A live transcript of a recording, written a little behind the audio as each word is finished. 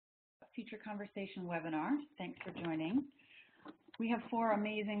Future Conversation webinar. Thanks for joining. We have 4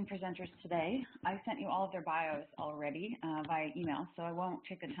 amazing presenters today. I sent you all of their bios already via email, so I won't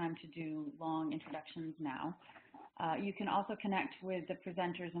take the time to do long introductions now. You can also connect with the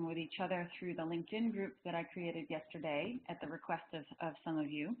presenters and with each other through the LinkedIn group that I created yesterday at the request of some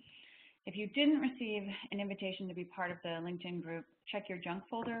of you. If you didn't receive an invitation to be part of the LinkedIn group, check your junk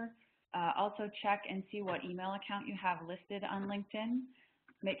folder. Also check and see what email account you have listed on LinkedIn.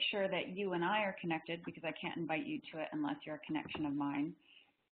 Make sure that you and I are connected because I can't invite you to it unless you're a connection of mine.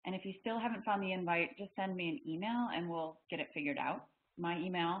 And if you still haven't found the invite, just send me an email and we'll get it figured out. My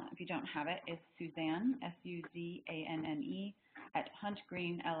email, if you don't have it, is Suzanne, S-U-Z-A-N-N-E,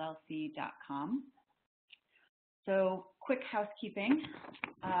 @huntgreenllc.com. So quick housekeeping.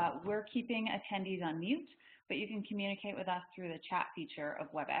 We're keeping attendees on mute, but you can communicate with us through the chat feature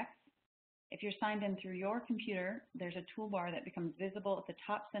of WebEx. If you're signed in through your computer, there's a toolbar that becomes visible at the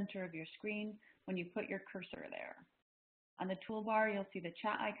top center of your screen when you put your cursor there. On the toolbar, you'll see the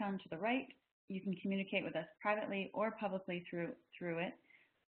chat icon to the right. You can communicate with us privately or publicly through it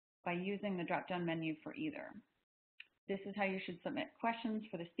by using the drop-down menu for either. This is how you should submit questions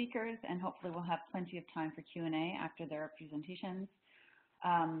for the speakers, and hopefully we'll have plenty of time for Q&A after their presentations.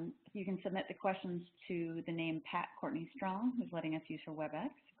 You can submit the questions to the name Pat Courtney Strong, who's letting us use her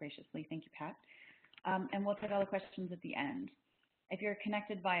WebEx. Graciously, thank you, Pat. And we'll take all the questions at the end. If you're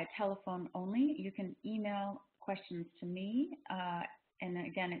connected via telephone only, you can email questions to me. And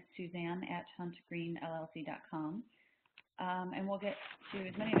again, it's Suzanne @huntgreenllc.com. And we'll get to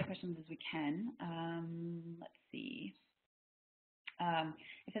as many of the questions as we can. Let's see.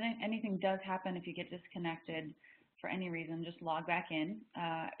 If anything does happen, if you get disconnected for any reason, just log back in.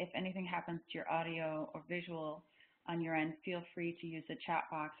 If anything happens to your audio or visual on your end, feel free to use the chat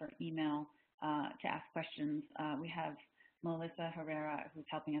box or email to ask questions. We have Melissa Herrera, who's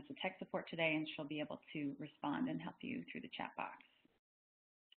helping us with tech support today, and she'll be able to respond and help you through the chat box.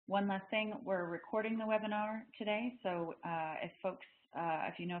 One last thing, we're recording the webinar today, so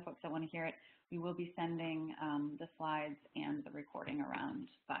if you know folks that want to hear it, we will be sending the slides and the recording around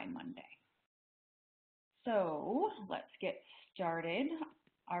by Monday. So let's get started.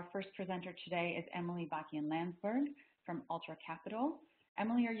 Our first presenter today is Emily Bakian-Landsberg from Ultra Capital.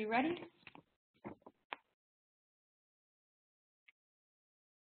 Emily, are you ready?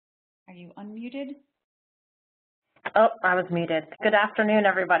 Are you unmuted? Oh, I was muted. Good afternoon,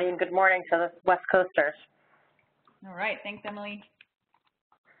 everybody, and good morning to the West Coasters. All right, thanks, Emily.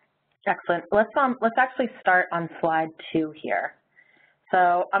 Excellent. Let's actually start on slide 2 here.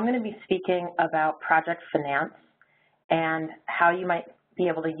 So I'm going to be speaking about project finance and how you might be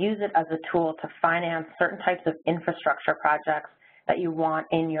able to use it as a tool to finance certain types of infrastructure projects that you want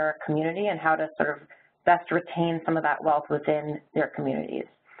in your community and how to sort of best retain some of that wealth within your communities.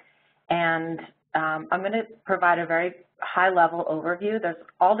 And I'm going to provide a very high-level overview. There's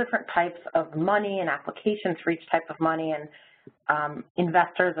all different types of money and applications for each type of money and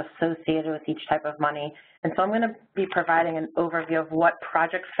investors associated with each type of money. And so I'm going to be providing an overview of what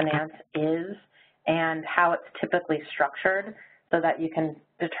project finance is and how it's typically structured so that you can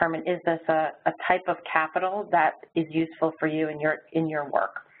determine, is this a type of capital that is useful for you in your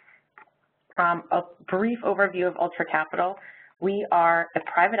work. A brief overview of Ultra Capital. We are a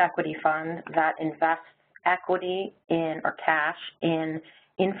private equity fund that invests equity in or cash in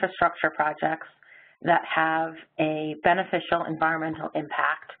infrastructure projects that have a beneficial environmental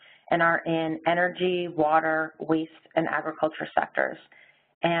impact and are in energy, water, waste, and agriculture sectors.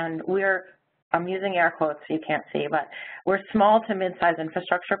 And I'm using air quotes so you can't see, but we're small to mid-size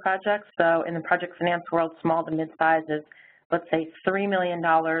infrastructure projects. So in the project finance world, small to mid-size is, let's say, $3 million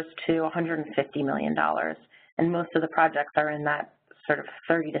to $150 million. And most of the projects are in that sort of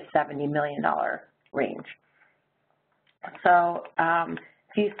 $30 to $70 million range. So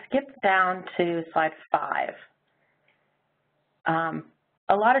if you skip down to slide 5,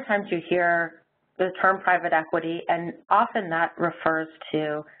 a lot of times you hear the term private equity, and often that refers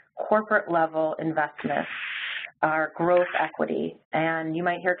to corporate level investment or growth equity. And you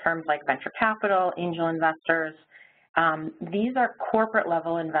might hear terms like venture capital, angel investors. These are corporate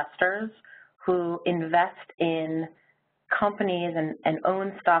level investors who invest in companies and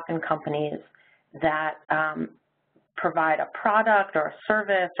own stock in companies that provide a product or a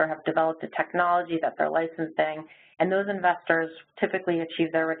service or have developed a technology that they're licensing. And those investors typically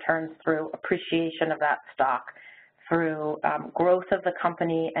achieve their returns through appreciation of that stock, through growth of the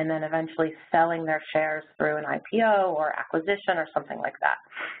company, and then eventually selling their shares through an IPO or acquisition or something like that.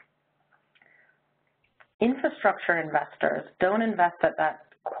 Infrastructure investors don't invest at that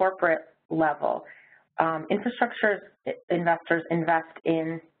corporate level. Infrastructure investors invest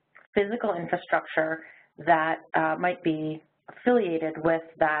in physical infrastructure that might be affiliated with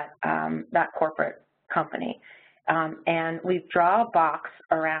that, that corporate company. And we draw a box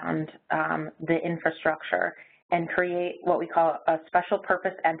around the infrastructure and create what we call a special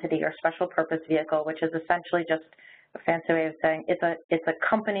purpose entity or special purpose vehicle, which is essentially just a fancy way of saying it's a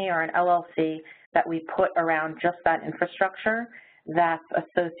company or an LLC that we put around just that infrastructure that's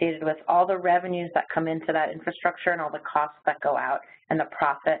associated with all the revenues that come into that infrastructure and all the costs that go out and the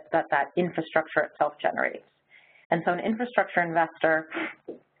profit that that infrastructure itself generates. And so an infrastructure investor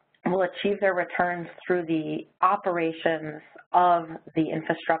will achieve their returns through the operations of the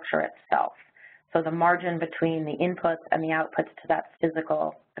infrastructure itself. So the margin between the inputs and the outputs to that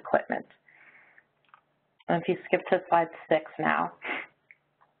physical equipment. And if you skip to slide 6 now.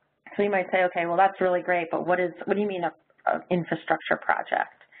 So you might say, okay, well, that's really great, but what do you mean an infrastructure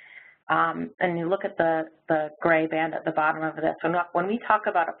project? And you look at the gray band at the bottom of this. When we talk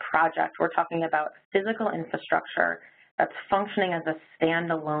about a project, we're talking about physical infrastructure that's functioning as a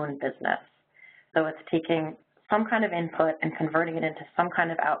standalone business. So it's taking some kind of input and converting it into some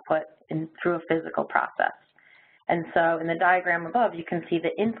kind of output through a physical process. And so in the diagram above, you can see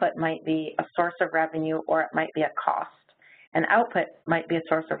the input might be a source of revenue or it might be a cost. An output might be a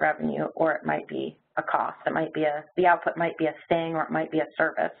source of revenue or it might be a cost. It might be the output might be a thing or it might be a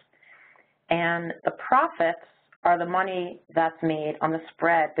service. And the profits are the money that's made on the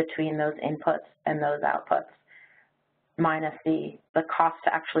spread between those inputs and those outputs, minus the cost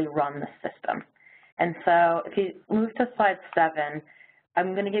to actually run the system. And so if you move to slide 7,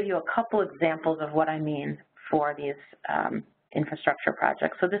 I'm going to give you a couple examples of what I mean for these infrastructure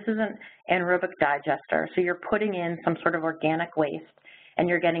projects. So this is an anaerobic digester. So you're putting in some sort of organic waste, and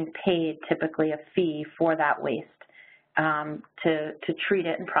you're getting paid typically a fee for that waste to treat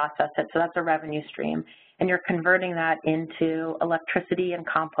it and process it. So that's a revenue stream. And you're converting that into electricity and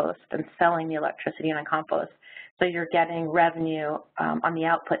compost and selling the electricity and compost. So you're getting revenue on the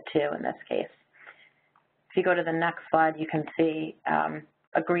output too in this case. If you go to the next slide, you can see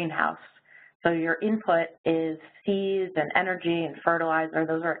a greenhouse. So your input is seeds and energy and fertilizer.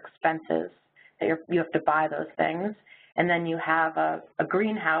 Those are expenses that you have to buy those things. And then you have a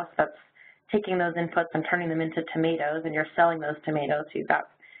greenhouse that's taking those inputs and turning them into tomatoes, and you're selling those tomatoes. So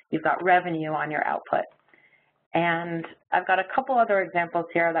you've got revenue on your output. And I've got a couple other examples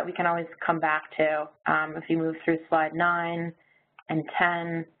here that we can always come back to. If you move through slide 9 and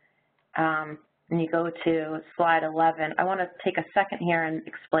 10, and you go to slide 11, I want to take a second here and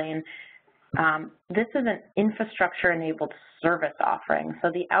explain. This is an infrastructure-enabled service offering.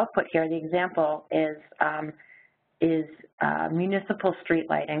 So the output here, the example is municipal street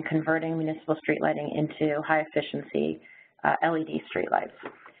lighting, converting municipal street lighting into high-efficiency LED street lights.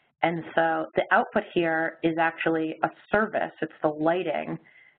 And so the output here is actually a service. It's the lighting.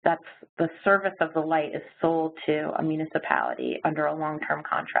 That's the service of the light is sold to a municipality under a long-term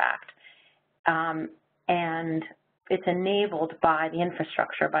contract. And it's enabled by the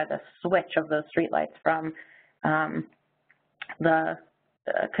infrastructure, by the switch of those streetlights from the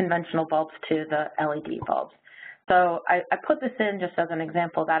conventional bulbs to the LED bulbs. So I put this in just as an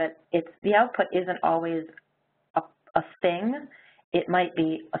example that the output isn't always a thing. It might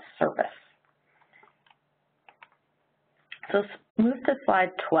be a service. So move to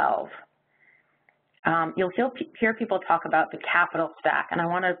slide 12. You'll hear people talk about the capital stack, and I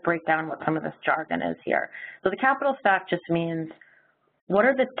want to break down what some of this jargon is here. So the capital stack just means what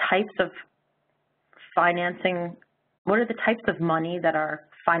are the types of financing, what are the types of money that are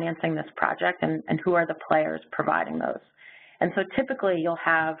financing this project, and who are the players providing those. And so typically you'll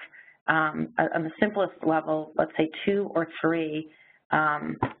have, on the simplest level, let's say 2 or 3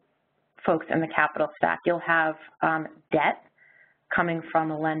 folks in the capital stack. You'll have debt coming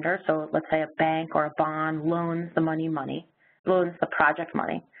from a lender, so let's say a bank or a bond loans the loans the project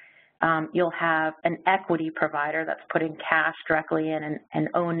money. You'll have an equity provider that's putting cash directly in and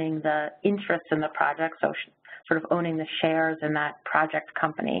owning the interest in the project, so sort of owning the shares in that project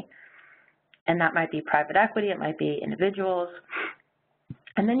company. And that might be private equity, it might be individuals.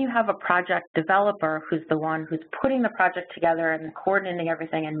 And then you have a project developer who's the one who's putting the project together and coordinating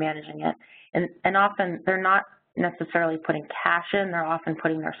everything and managing it. And often they're not necessarily putting cash in, they're often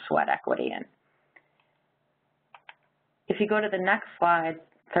putting their sweat equity in. If you go to the next slide,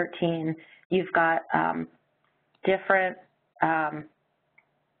 13, you've got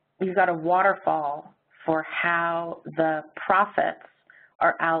you've got a waterfall for how the profits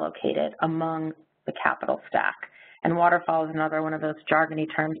are allocated among the capital stack. And waterfall is another one of those jargony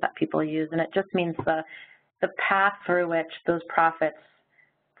terms that people use, and it just means the path through which those profits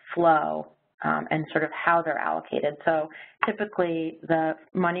flow and sort of how they're allocated. So typically the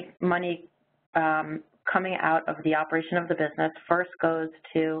money coming out of the operation of the business first goes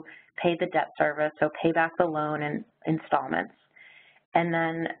to pay the debt service, so pay back the loan in installments. And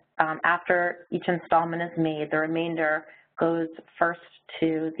then after each installment is made, the remainder goes first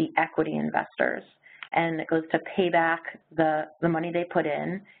to the equity investors, and it goes to pay back the money they put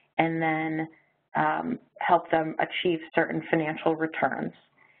in and then help them achieve certain financial returns.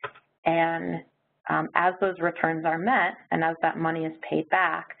 And as those returns are met and as that money is paid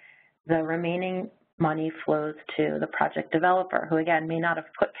back, the remaining money flows to the project developer, who again may not have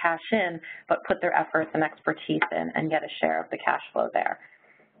put cash in, but put their efforts and expertise in and get a share of the cash flow there.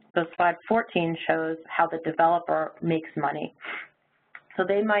 So slide 14 shows how the developer makes money. So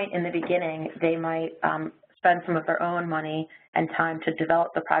they might, in the beginning, they might spend some of their own money and time to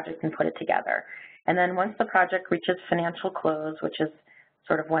develop the project and put it together. And then once the project reaches financial close, which is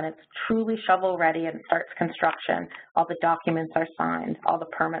sort of when it's truly shovel ready and starts construction, all the documents are signed, all the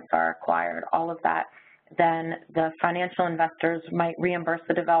permits are acquired, all of that, then the financial investors might reimburse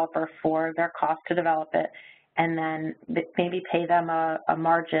the developer for their cost to develop it, and then maybe pay them a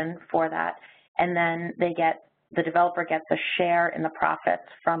margin for that, and then the developer gets a share in the profits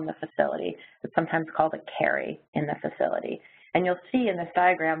from the facility. It's sometimes called a carry in the facility. And you'll see in this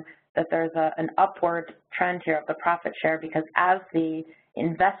diagram that there's an upward trend here of the profit share, because as the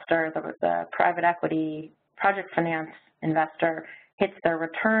investor, the private equity project finance investor, hits their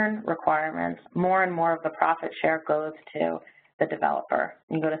return requirements, more and more of the profit share goes to the developer.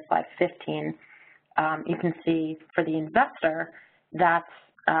 You go to slide 15. You can see for the investor, that's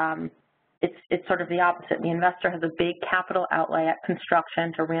it's sort of the opposite. The investor has a big capital outlay at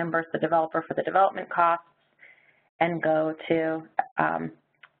construction to reimburse the developer for the development costs, and go to,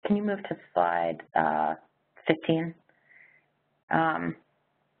 can you move to slide 15?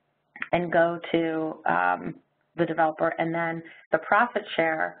 And go to the developer, and then the profit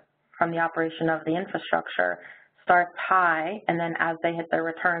share from the operation of the infrastructure starts high, and then as they hit their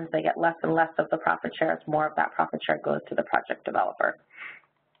returns, they get less and less of the profit share as more of that profit share goes to the project developer.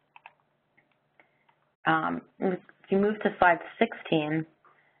 If you move to slide 16,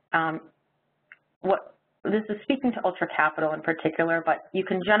 this is speaking to Ultra Capital in particular, but you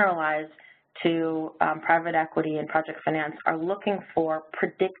can generalize to private equity and project finance are looking for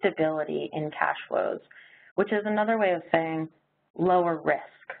predictability in cash flows, which is another way of saying lower risk.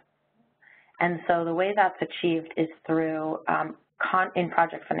 And so the way that's achieved is through, in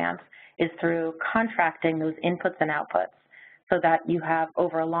project finance, is through contracting those inputs and outputs so that you have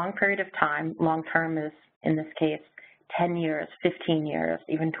over a long period of time, long term is in this case 10 years, 15 years,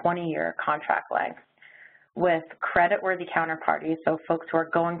 even 20-year contract lengths, with credit-worthy counterparties, so folks who are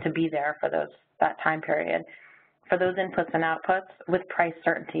going to be there for that time period, for those inputs and outputs with price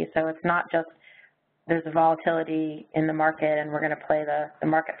certainty. So it's not just there's a volatility in the market and we're going to play the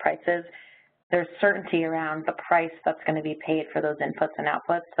market prices. There's certainty around the price that's going to be paid for those inputs and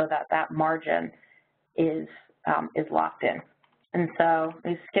outputs so that that margin is locked in. And so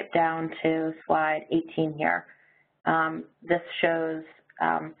we skip down to slide 18 here. This shows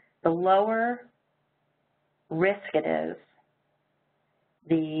the lower risk it is,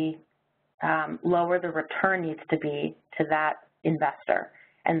 the lower the return needs to be to that investor.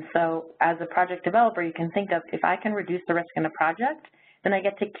 And so as a project developer, you can think of, if I can reduce the risk in a project, then I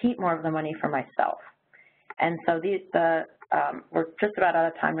get to keep more of the money for myself. And so we're just about out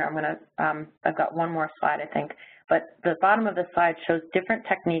of time here. I've got one more slide, I think. But the bottom of the slide shows different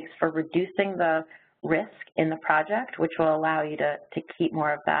techniques for reducing the risk in the project, which will allow you to keep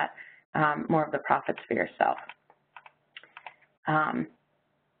more of that, more of the profits for yourself. And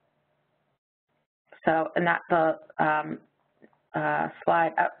that's the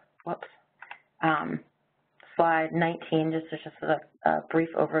slide, slide 19, just as a brief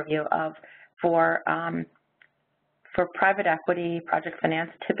overview of, for private equity, project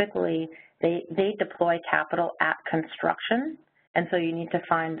finance, typically they deploy capital at construction, and so you need to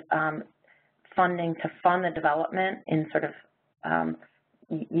find funding to fund the development in sort of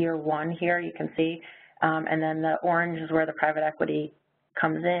year one here, you can see, and then the orange is where the private equity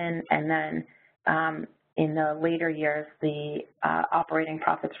comes in, and then in the later years, the operating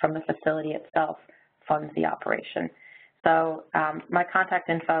profits from the facility itself funds the operation. So my contact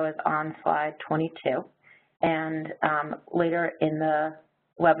info is on slide 22, and later in the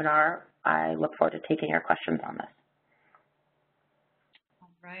webinar, I look forward to taking your questions on this. All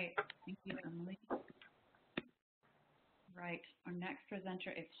right, thank you, Emily. Right, our next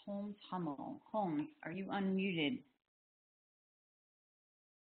presenter is Holmes Hummel. Holmes, are you unmuted?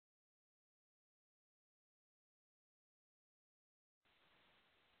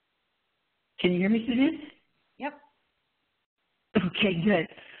 Can you hear me, Suzanne? Yep. Okay, good.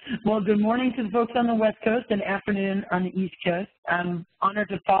 Well, good morning to the folks on the West Coast and afternoon on the East Coast. I'm honored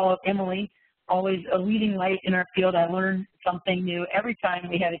to follow Emily, always a leading light in our field. I learn something new every time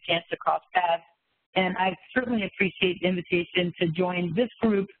we have a chance to cross paths, and I certainly appreciate the invitation to join this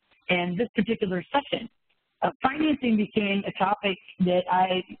group and this particular session. Financing became a topic that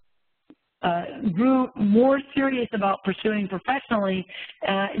I grew more serious about pursuing professionally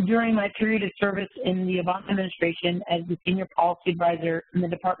during my period of service in the Obama administration as the Senior Policy Advisor in the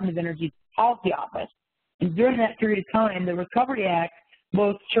Department of Energy Policy Office. And during that period of time, the Recovery Act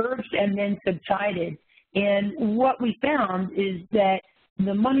both surged and then subsided. And what we found is that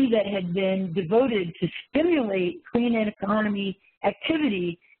the money that had been devoted to stimulate clean economy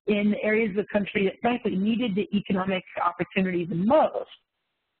activity in the areas of the country that frankly needed the economic opportunity the most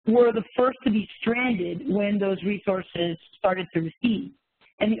were the first to be stranded when those resources started to recede.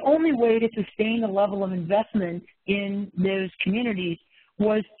 And the only way to sustain the level of investment in those communities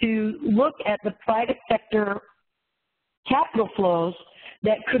was to look at the private sector capital flows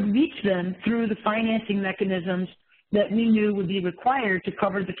that could reach them through the financing mechanisms that we knew would be required to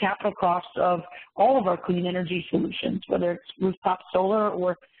cover the capital costs of all of our clean energy solutions, whether it's rooftop solar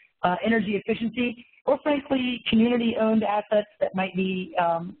or energy efficiency, or frankly, community-owned assets that might be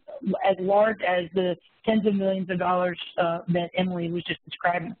as large as the tens of millions of dollars that Emily was just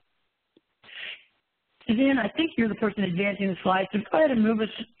describing. Suzanne, I think you're the person advancing the slides, so go ahead and move us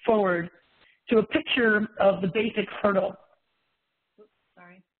forward to a picture of the basic hurdle. Oops,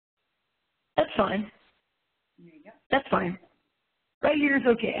 sorry. That's fine. There you go. That's fine. Right here is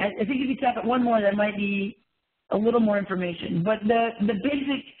okay. I think if you tap it one more, that might be a little more information. But the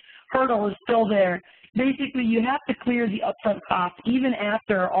basic hurdle is still there. Basically, you have to clear the upfront costs even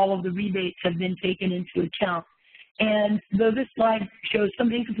after all of the rebates have been taken into account. And though this slide shows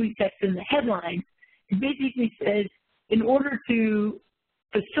some incomplete text in the headline, it basically says in order to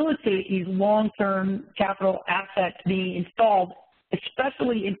facilitate these long-term capital assets being installed,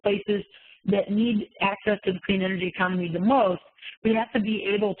 especially in places that need access to the clean energy economy the most, we have to be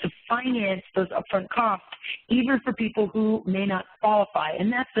able to finance those upfront costs, even for people who may not qualify.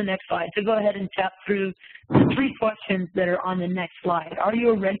 And that's the next slide. So go ahead and tap through the 3 questions that are on the next slide. Are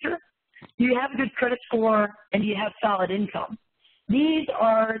you a renter? Do you have a good credit score? And do you have solid income? These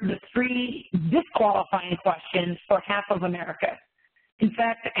are the 3 disqualifying questions for half of America. In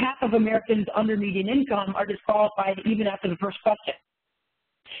fact, half of Americans under median income are disqualified even after the first question.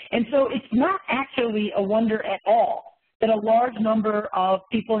 And so it's not actually a wonder at all that a large number of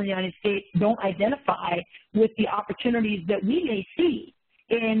people in the United States don't identify with the opportunities that we may see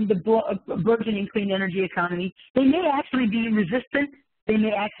in the burgeoning clean energy economy. They may actually be resistant, they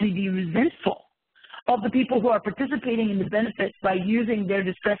may actually be resentful of the people who are participating in the benefits by using their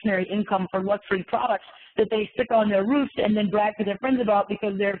discretionary income for luxury products that they stick on their roofs and then brag to their friends about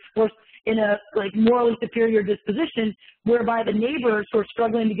because they're forced in a morally superior disposition, whereby the neighbors who are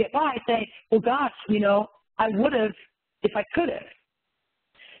struggling to get by say, well, gosh, you know, I would have if I could have.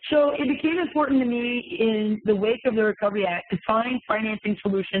 So it became important to me in the wake of the Recovery Act to find financing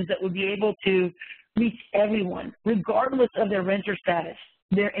solutions that would be able to reach everyone, regardless of their renter status,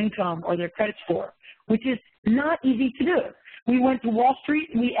 their income, or their credit score, which is not easy to do. We went to Wall Street,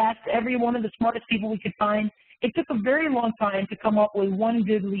 we asked every one of the smartest people we could find. It took a very long time to come up with one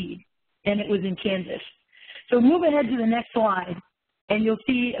good lead, and it was in Kansas. So move ahead to the next slide, and you'll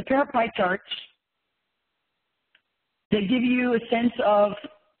see a pair of pie charts that give you a sense of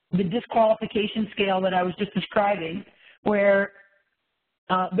the disqualification scale that I was just describing, where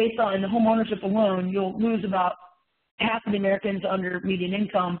based on the home ownership alone, you'll lose about half of the Americans under median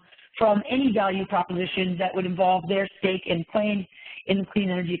income from any value proposition that would involve their stake and claim in the clean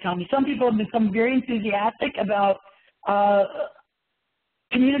energy economy. Some people have become very enthusiastic about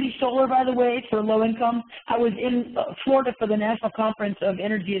community solar, by the way, for low income. I was in Florida for the National Conference of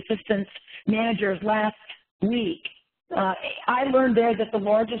Energy Assistance Managers last week. I learned there that the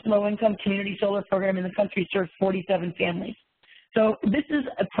largest low-income community solar program in the country serves 47 families. So this is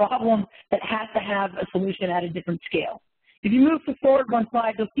a problem that has to have a solution at a different scale. If you move forward one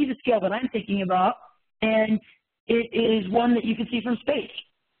slide, you'll see the scale that I'm thinking about, and it is one that you can see from space.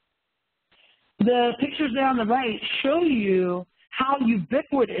 The pictures there on the right show you how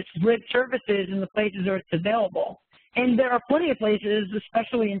ubiquitous grid service is in the places where it's available. And there are plenty of places,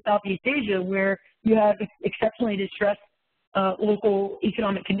 especially in Southeast Asia, where you have exceptionally distressed local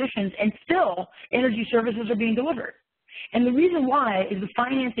economic conditions, and still energy services are being delivered. And the reason why is the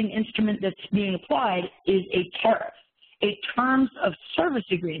financing instrument that's being applied is a tariff, a terms of service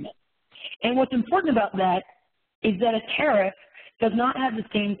agreement. And what's important about that is that a tariff does not have the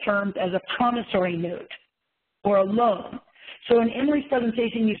same terms as a promissory note or a loan. So in Emily's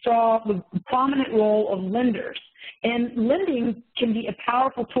presentation, you saw the prominent role of lenders. And lending can be a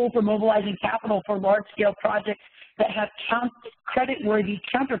powerful tool for mobilizing capital for large-scale projects that have credit-worthy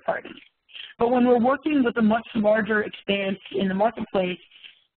counterparties. But when we're working with a much larger expanse in the marketplace,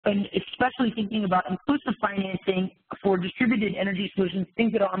 and especially thinking about inclusive financing for distributed energy solutions,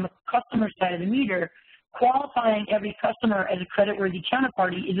 things that are on the customer side of the meter, qualifying every customer as a credit-worthy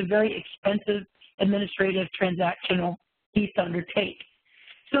counterparty is a very expensive administrative transactional piece to undertake.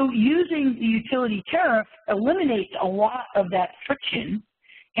 So using the utility tariff eliminates a lot of that friction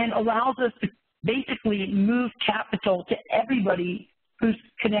and allows us to basically move capital to everybody who's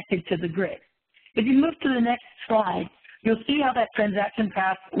connected to the grid. If you move to the next slide, you'll see how that transaction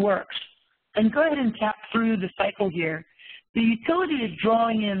path works. And go ahead and tap through the cycle here. The utility is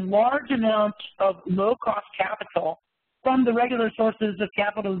drawing in large amounts of low-cost capital from the regular sources of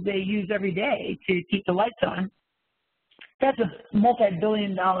capital they use every day to keep the lights on. That's a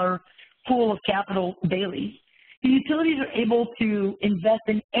multi-billion-dollar pool of capital daily. The utilities are able to invest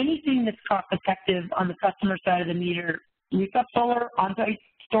in anything that's cost-effective on the customer side of the meter, rooftop solar, on-site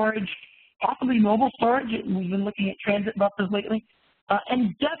storage, possibly mobile storage. We've been looking at transit buses lately,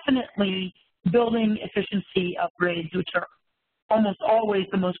 and definitely building efficiency upgrades, which are almost always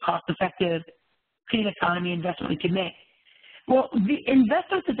the most cost-effective clean economy investment we can make. Well, the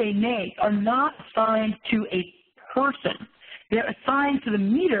investments that they make are not assigned to a person. They're assigned to the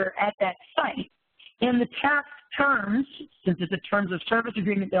meter at that site. And the tax terms, since it's a terms of service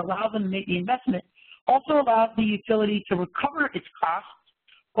agreement that allows them to make the investment, also allows the utility to recover its costs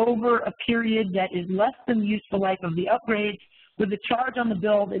over a period that is less than the useful life of the upgrades, with a charge on the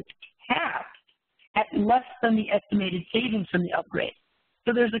bill that's capped at less than the estimated savings from the upgrade.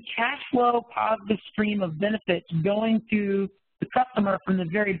 So there's a cash flow positive stream of benefits going to the customer from the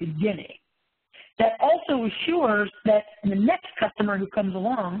very beginning. That also assures that the next customer who comes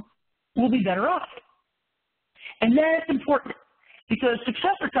along will be better off. And that's important because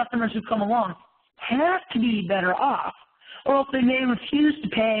successor customers who come along have to be better off, or else they may refuse to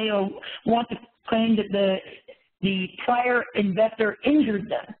pay or want to claim that the prior investor injured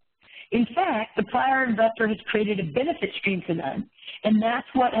them. In fact, the prior investor has created a benefit stream for them, and that's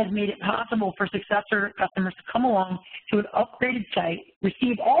what has made it possible for successor customers to come along to an upgraded site,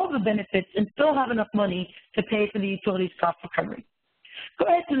 receive all of the benefits, and still have enough money to pay for the utility's cost recovery. Go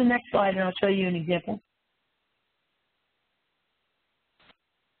ahead to the next slide, and I'll show you an example.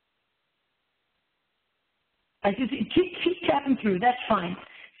 I just keep tapping through, that's fine.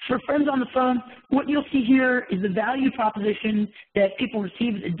 For friends on the phone, what you'll see here is the value proposition that people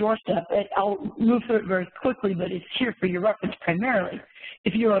receive at the doorstep. I'll move through it very quickly, but it's here for your reference primarily.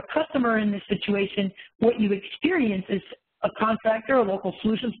 If you're a customer in this situation, what you experience is a contractor, a local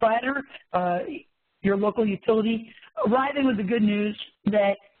solutions provider, your local utility, arriving with the good news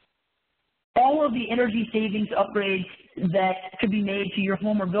that all of the energy savings upgrades that could be made to your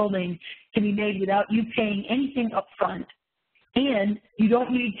home or building can be made without you paying anything up front. And you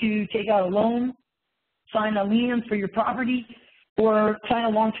don't need to take out a loan, sign a lien for your property, or sign a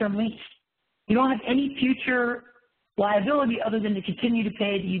long-term lease. You don't have any future liability other than to continue to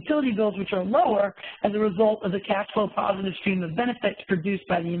pay the utility bills, which are lower as a result of the cash flow positive stream of benefits produced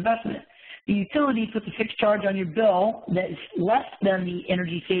by the investment. The utility puts a fixed charge on your bill that is less than the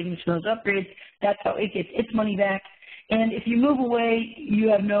energy savings from those upgrades. That's how it gets its money back. And if you move away, you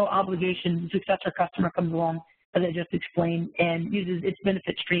have no obligation. The successor customer comes along, as I just explained, and uses its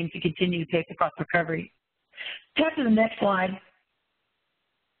benefit stream to continue to pay for cost recovery. Tap to the next slide.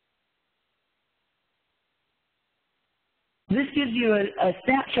 This gives you a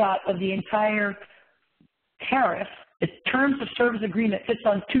snapshot of the entire tariff. The terms of service agreement fits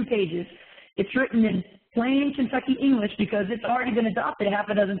on 2 pages. It's written in plain Kentucky English because it's already been adopted half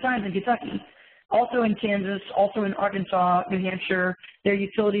a dozen times in Kentucky. Also in Kansas, also in Arkansas, New Hampshire. There are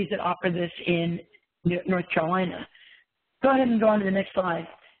utilities that offer this in North Carolina. Go ahead and go on to the next slide.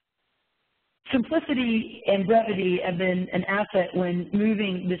 Simplicity and brevity have been an asset when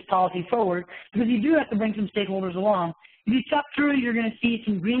moving this policy forward because you do have to bring some stakeholders along. If you chop through, you're going to see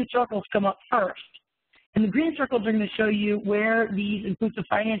some green circles come up first. And the green circles are going to show you where these inclusive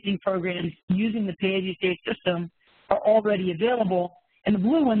financing programs using the pay-as-you-save system are already available. And the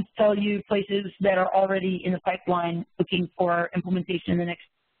blue ones tell you places that are already in the pipeline looking for implementation in the next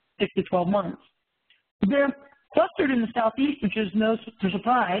 6 to 12 months. They're clustered in the southeast, which is no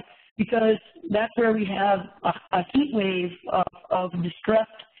surprise because that's where we have a heat wave of distressed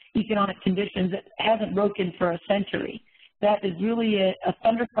economic conditions that hasn't broken for a century. That is really a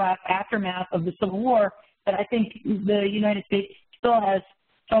thunderclap aftermath of the Civil War that I think the United States still has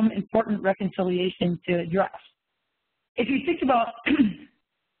some important reconciliation to address. If you think about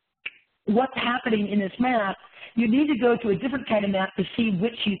what's happening in this map, you need to go to a different kind of map to see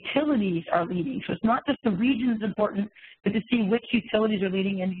which utilities are leading. So it's not just the region is important, but to see which utilities are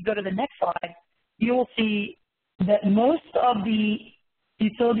leading. And if you go to the next slide, you will see that most of the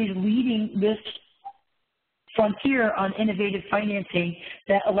utilities leading this frontier on innovative financing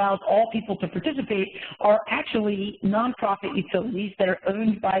that allows all people to participate are actually nonprofit utilities that are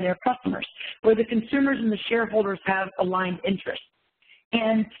owned by their customers, where the consumers and the shareholders have aligned interests.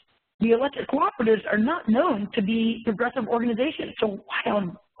 And the electric cooperatives are not known to be progressive organizations, so why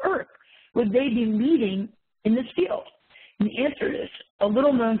on earth would they be leading in this field? And the answer is a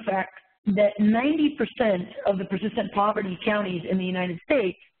little known fact that 90% of the persistent poverty counties in the United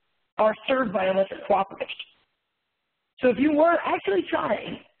States are served by electric cooperatives. So if you were actually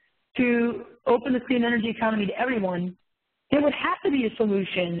trying to open the clean energy economy to everyone, there would have to be a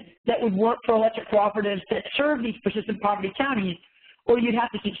solution that would work for electric cooperatives that serve these persistent poverty counties, or you'd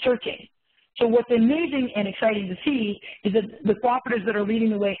have to keep searching. So what's amazing and exciting to see is that the cooperatives that are leading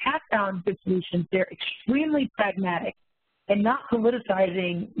the way have found good solutions. They're extremely pragmatic and not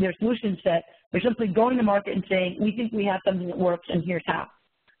politicizing their solution set. They're simply going to market and saying, we think we have something that works, and here's how.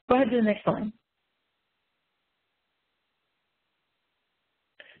 Go ahead to the next slide.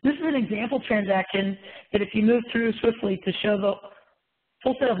 This is an example transaction that if you move through swiftly to show the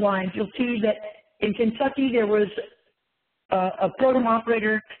full set of lines, you'll see that in Kentucky there was a program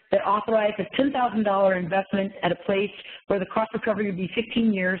operator that authorized a $10,000 investment at a place where the cost recovery would be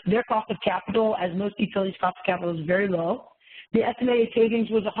 15 years. Their cost of capital, as most utilities' cost of capital, is very low. The estimated savings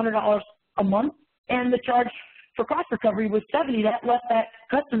was $100 a month, and the charge for cost recovery was $70. That left that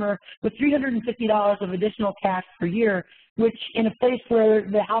customer with $350 of additional cash per year, which in a place where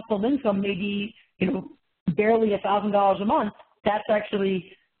the household income may be, barely $1,000 a month, that's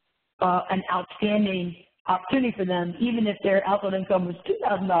actually an outstanding opportunity for them. Even if their household income was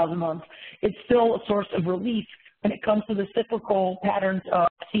 $2,000 a month, it's still a source of relief when it comes to the cyclical patterns of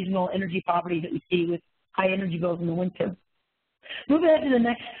seasonal energy poverty that we see with high energy bills in the winter. Move ahead to the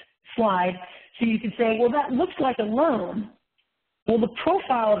next slide so you can say, well, that looks like a loan. Well, the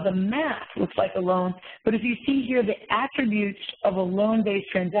profile of the map looks like a loan, but if you see here the attributes of a loan-based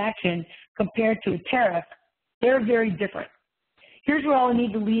transaction compared to a tariff, they're very different. Here's where I'll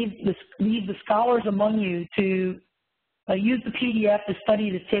need to leave the scholars among you to use the PDF to study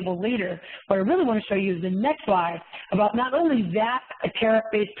this table later. What I really want to show you is the next slide about not only that a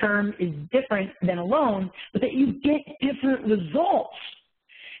tariff-based term is different than a loan, but that you get different results.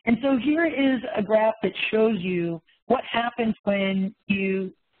 And so here is a graph that shows you what happens when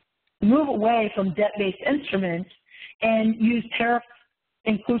you move away from debt-based instruments and use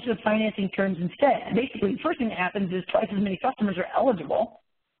tariff-inclusive financing terms instead. Basically, the first thing that happens is twice as many customers are eligible.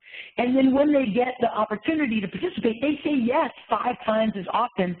 And then when they get the opportunity to participate, they say yes 5 times as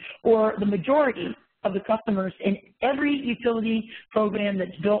often, or the majority of the customers in every utility program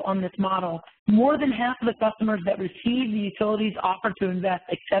that's built on this model. More than half of the customers that receive the utilities offer to invest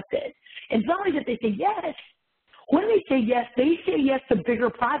accept it. And it's not only that they say yes. When they say yes to bigger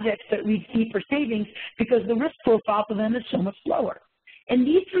projects that reach deeper savings because the risk profile for them is so much lower. And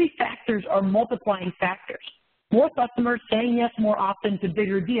these 3 factors are multiplying factors. More customers saying yes more often to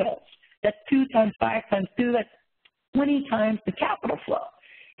bigger deals. That's 2 times 5 times 2, that's 20 times the capital flow.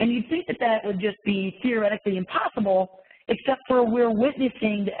 And you'd think that that would just be theoretically impossible, except for we're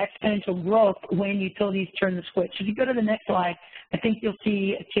witnessing the exponential growth when utilities turn the switch. If you go to the next slide, I think you'll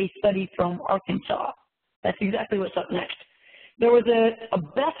see a case study from Arkansas. That's exactly what's up next. There was a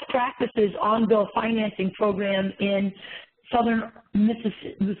best practices on-bill financing program in southern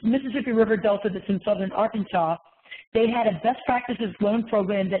Mississippi River Delta that's in southern Arkansas. They had a best practices loan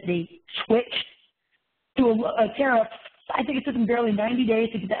program that they switched to a tariff. I think it took them barely 90 days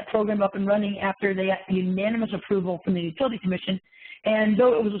to get that program up and running after they got unanimous approval from the Utility Commission. And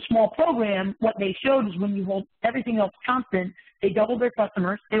though it was a small program, what they showed is when you hold everything else constant, they doubled their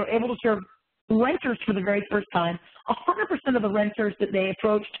customers. They were able to serve renters for the very first time. 100% of the renters that they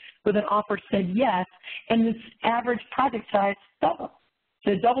approached with an offer said yes, and this average project size doubled.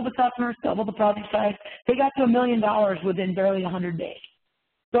 So double the customers, double the project size. They got to $1 million within barely 100 days.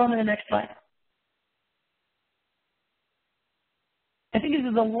 Go on to the next slide. I think this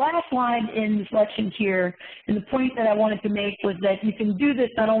is the last line in the selections here, and the point that I wanted to make was that you can do this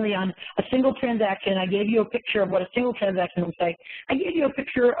not only on a single transaction. I gave you a picture of what a single transaction looks like. I gave you a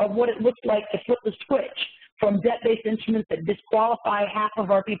picture of what it looks like to flip the switch from debt-based instruments that disqualify half of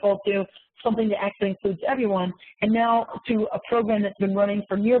our people to something that actually includes everyone, and now to a program that's been running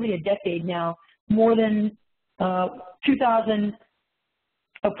for nearly a decade now, more than 2,000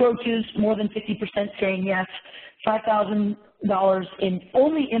 approaches, more than 50% saying yes, $5,000 in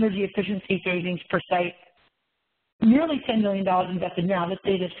only energy efficiency savings per site, nearly $10 million invested now. This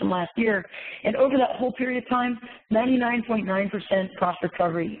data is from last year. And over that whole period of time, 99.9% cost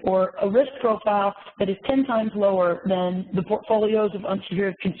recovery, or a risk profile that is 10 times lower than the portfolios of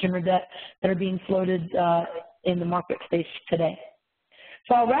unsecured consumer debt that are being floated in the market space today.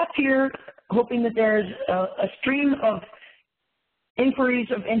 So I'll wrap here, hoping that there's a stream of inquiries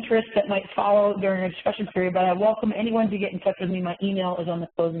of interest that might follow during our discussion period, but I welcome anyone to get in touch with me. My email is on the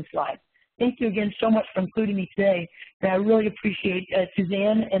closing slide. Thank you again so much for including me today, and I really appreciate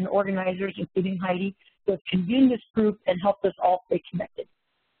Suzanne and the organizers, including Heidi, who have convened this group and helped us all stay connected.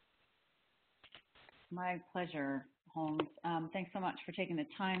 My pleasure, Holmes. Thanks so much for taking the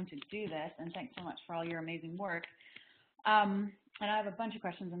time to do this, and thanks so much for all your amazing work. And I have a bunch of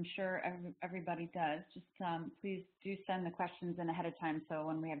questions. I'm sure everybody does. Just please do send the questions in ahead of time, so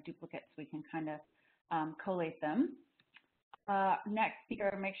when we have duplicates, we can kind of collate them. Next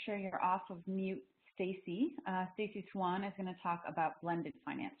speaker, make sure you're off of mute, Stacy. Stacy Swan is going to talk about blended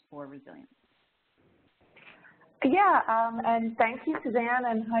finance for resilience. Yeah, and thank you, Suzanne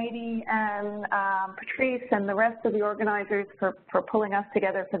and Heidi and Patrice and the rest of the organizers for pulling us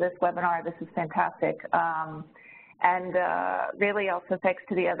together for this webinar. This is fantastic. And really also thanks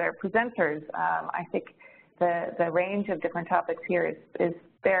to the other presenters. I think the range of different topics here is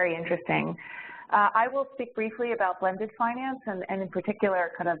very interesting. I will speak briefly about blended finance and in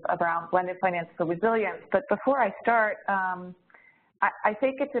particular kind of around blended finance for resilience. But before I start, I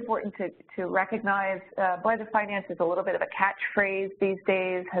think it's important to recognize blended finance is a little bit of a catchphrase these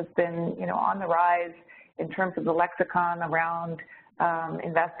days, has been on the rise in terms of the lexicon around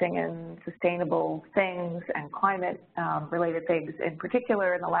investing in sustainable things and climate-related things in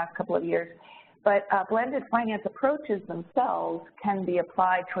particular in the last couple of years. But blended finance approaches themselves can be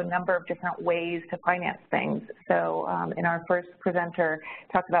applied to a number of different ways to finance things. So in our first presenter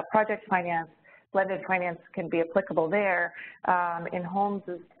talked about project finance. Blended finance can be applicable there. In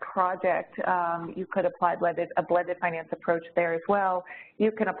Holmes's project, you could apply a blended finance approach there as well.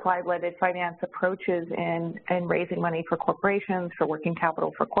 You can apply blended finance approaches in raising money for corporations, for working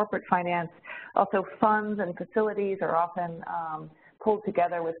capital for corporate finance. Also, funds and facilities are often pulled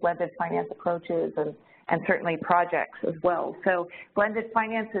together with blended finance approaches and certainly projects as well. So blended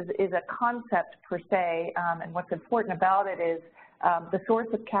finance is a concept per se, and what's important about it is the source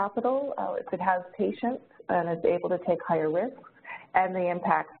of capital, if it has patience and is able to take higher risks, and the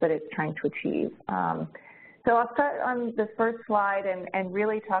impacts that it's trying to achieve. So I'll start on this first slide and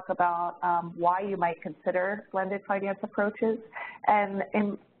really talk about why you might consider blended finance approaches. And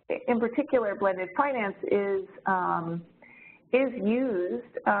in particular, blended finance is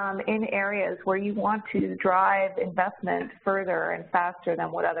used in areas where you want to drive investment further and faster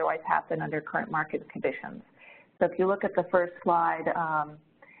than would otherwise happen under current market conditions. So if you look at the first slide,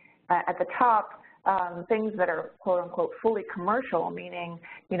 at the top, things that are quote unquote fully commercial, meaning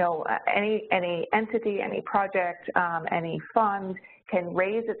any entity, any project, any fund can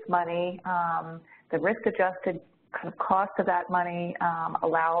raise its money. The risk-adjusted kind of cost of that money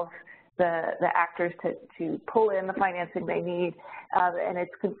allows the actors to pull in the financing they need, and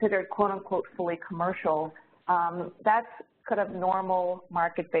it's considered quote unquote fully commercial. That's kind of normal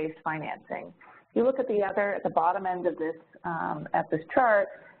market-based financing. If you look at the bottom end of this, at this chart,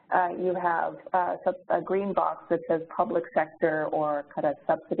 you have a green box that says public sector or kind of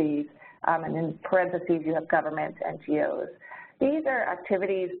subsidies, and in parentheses you have government, NGOs. These are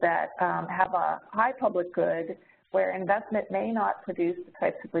activities that have a high public good where investment may not produce the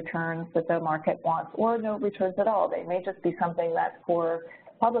types of returns that the market wants, or no returns at all. They may just be something that for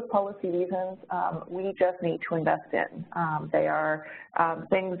public policy reasons, we just need to invest in. They are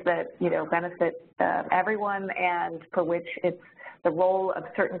things that benefit everyone, and for which it's the role of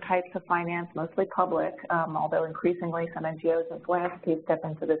certain types of finance, mostly public, although increasingly some NGOs and philanthropy step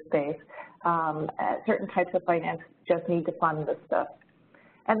into this space. Certain types of finance just need to fund this stuff.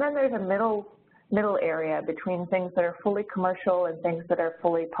 And then there's a middle area between things that are fully commercial and things that are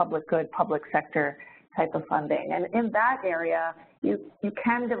fully public good, public sector type of funding. And in that area, you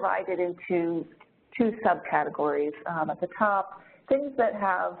can divide it into two subcategories. At the top, things that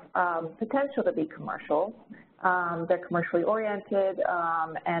have potential to be commercial. They're commercially oriented,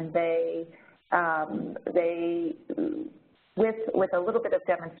 and they with a little bit of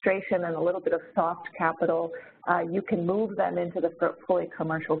demonstration and a little bit of soft capital, you can move them into the fully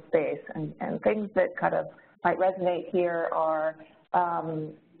commercial space. And things that kind of might resonate here are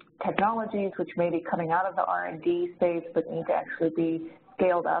technologies which may be coming out of the R&D space but need to actually be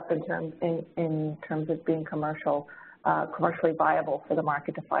scaled up in terms of being commercial. commercially viable for the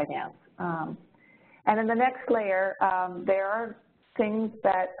market to finance. And in the next layer, there are things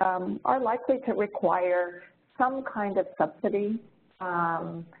that are likely to require some kind of subsidy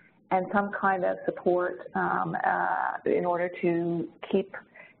and some kind of support in order to keep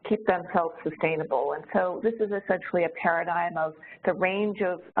themselves sustainable. And so this is essentially a paradigm of the range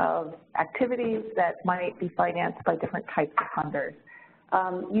of activities that might be financed by different types of funders.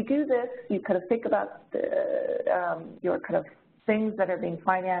 You do this, you kind of think about your kind of things that are being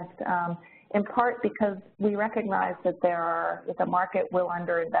financed, in part because we recognize that the market will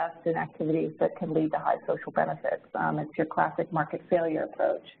underinvest in activities that can lead to high social benefits. It's your classic market failure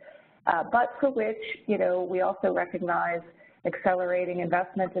approach. But for which, we also recognize accelerating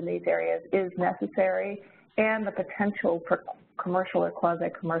investment in these areas is necessary, and the potential for commercial or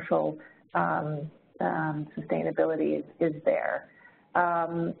quasi-commercial sustainability is there.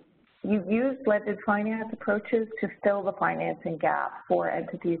 You've used blended finance approaches to fill the financing gap for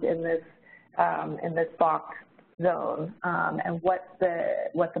entities in this box zone, and what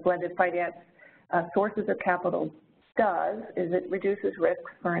the blended finance sources of capital does is it reduces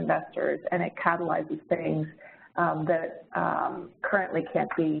risks for investors, and it catalyzes things that currently can't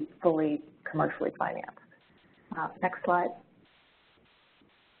be fully commercially financed. Next slide.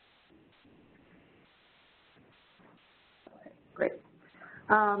 Great.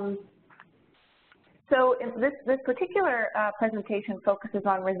 So this particular presentation focuses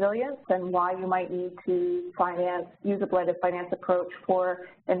on resilience and why you might need to use a blended finance approach for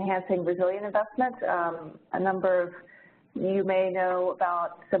enhancing resilient investment. A number of you may know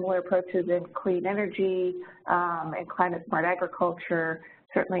about similar approaches in clean energy and climate smart agriculture,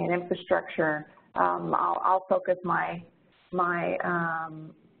 certainly in infrastructure. I'll focus my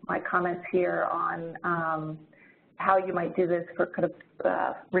comments here on how you might do this for kind of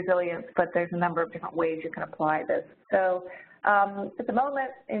resilience, but there's a number of different ways you can apply this. So at the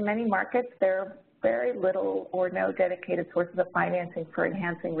moment, in many markets, there are very little or no dedicated sources of financing for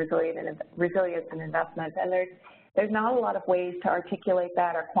enhancing resilience in investment, and there's not a lot of ways to articulate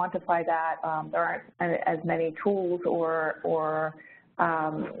that or quantify that. There aren't as many tools or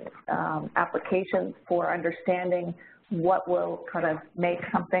applications for understanding what will kind of make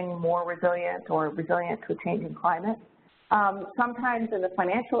something more resilient or resilient to a changing climate. Sometimes in the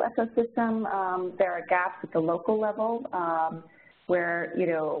financial ecosystem, there are gaps at the local level where,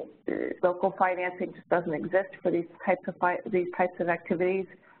 local financing just doesn't exist for these types of activities.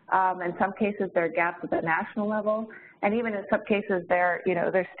 In some cases, there are gaps at the national level, and even in some cases,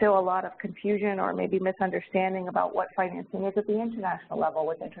 there's still a lot of confusion or maybe misunderstanding about what financing is at the international level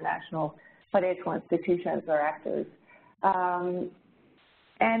with international financial institutions or actors. And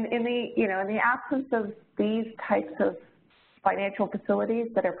in the absence of these types of financial facilities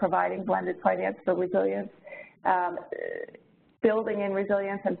that are providing blended finance for resilience, building in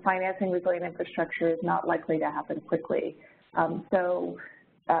resilience and financing resilient infrastructure is not likely to happen quickly. So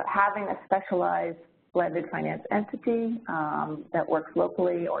having a specialized blended finance entity that works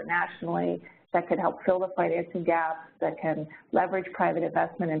locally or nationally that can help fill the financing gaps, that can leverage private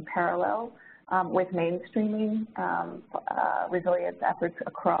investment in parallel with mainstreaming resilience efforts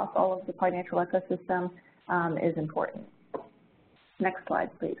across all of the financial ecosystem is important. Next slide,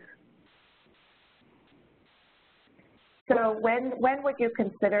 please. So when would you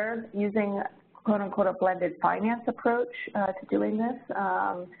consider using, quote unquote, a blended finance approach to doing this?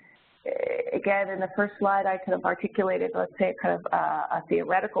 Again, in the first slide, I kind of articulated, let's say, kind of a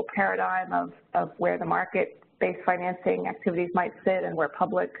theoretical paradigm of where the market-based financing activities might sit and where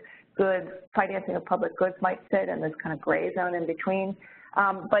public goods, financing of public goods might sit, and this kind of gray zone in between.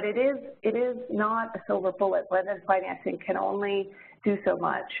 But it is not a silver bullet. Blended financing can only do so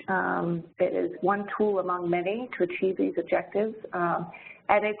much. It is one tool among many to achieve these objectives,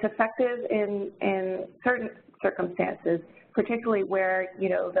 and it's effective in certain circumstances, particularly where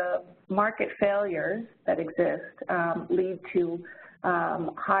the market failures that exist lead to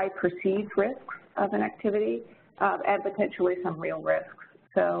high perceived risks of an activity and potentially some real risks.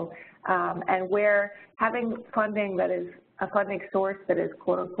 So, and where having funding that is a funding source that is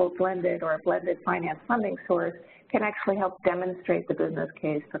quote unquote blended or a blended finance funding source can actually help demonstrate the business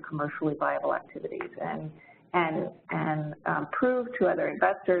case for commercially viable activities and prove to other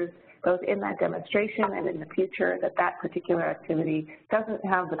investors, both in that demonstration and in the future, that that particular activity doesn't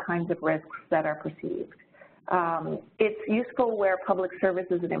have the kinds of risks that are perceived. It's useful where public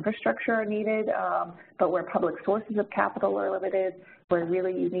services and infrastructure are needed, but where public sources of capital are limited, where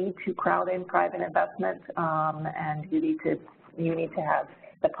really you need to crowd in private investment, and you need to have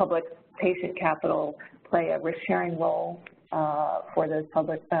the public patient capital play a risk-sharing role for those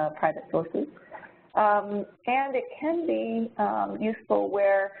public-private sources. And it can be useful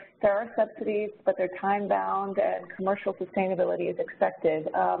where there are subsidies, but they're time-bound and commercial sustainability is expected.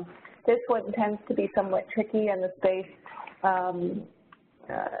 This one tends to be somewhat tricky in the space, in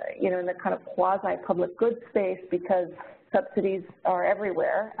the kind of quasi-public goods space, because subsidies are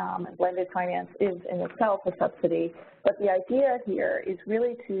everywhere, and blended finance is in itself a subsidy. But the idea here is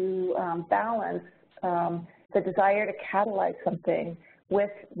really to balance the desire to catalyze something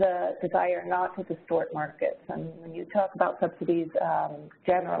with the desire not to distort markets. And when you talk about subsidies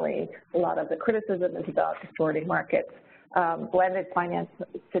generally, a lot of the criticism is about distorting markets. Blended finance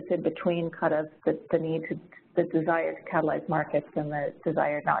sits in between kind of the need to, the desire to catalyze markets and the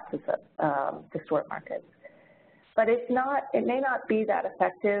desire not to distort markets. But it may not be that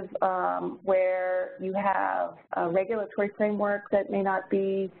effective where you have a regulatory framework that may not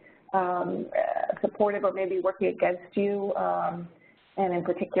be supportive or maybe working against you. And in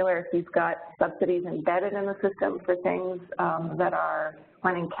particular, if you've got subsidies embedded in the system for things that are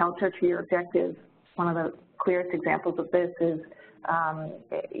running counter to your objectives. One of the clearest examples of this is,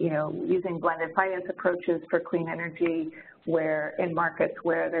 using blended finance approaches for clean energy, where in markets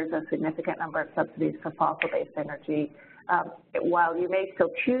where there's a significant number of subsidies for fossil-based energy. While you may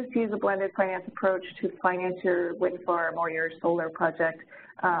still choose to use a blended finance approach to finance your wind farm or your solar project,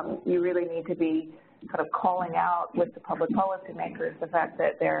 you really need to be sort of calling out with the public policymakers the fact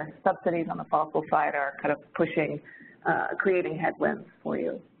that their subsidies on the fossil side are kind of pushing, creating headwinds for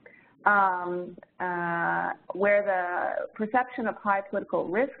you. Where the perception of high political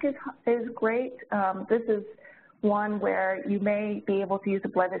risk is great, this is one where you may be able to use a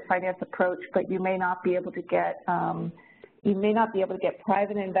blended finance approach, but you may not be able to get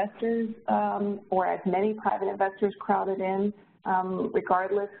private investors or as many private investors crowded in,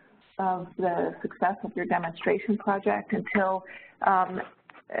 regardless of the success of your demonstration project, until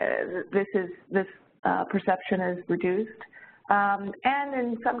this perception is reduced. And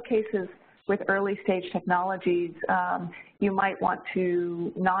in some cases, with early stage technologies, you might want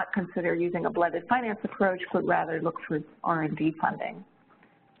to not consider using a blended finance approach, but rather look for R&D funding.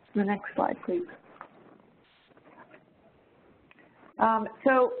 The next slide, please.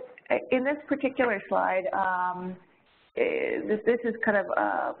 So in this particular slide, this is kind of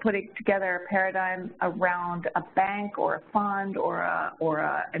putting together a paradigm around a bank or a fund or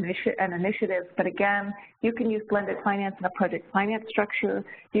an initiative. But again, you can use blended finance in a project finance structure.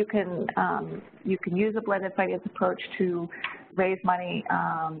 You can use a blended finance approach to raise money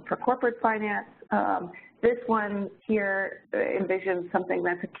for corporate finance. This one here envisions something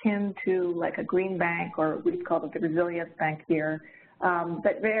that's akin to like a green bank, or we call it the resilience bank here.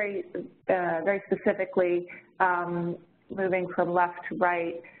 But very specifically, moving from left to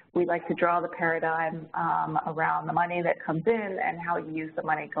right, we like to draw the paradigm around the money that comes in and how you use the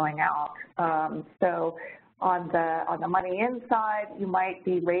money going out. So on the money in side, you might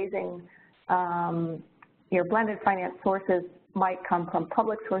be raising, your blended finance sources might come from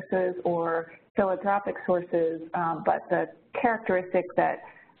public sources or philanthropic sources, but the characteristic that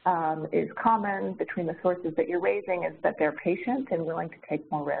is common between the sources that you're raising is that they're patient and willing to take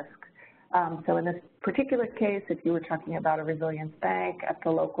more risk. So in this particular case, if you were talking about a resilience bank at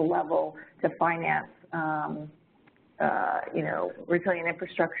the local level to finance, resilient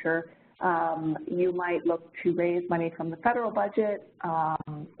infrastructure, you might look to raise money from the federal budget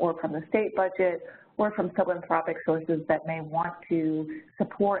or from the state budget or from philanthropic sources that may want to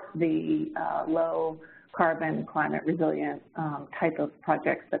support the low carbon, climate resilient type of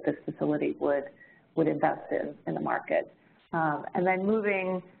projects that this facility would invest in the market. And then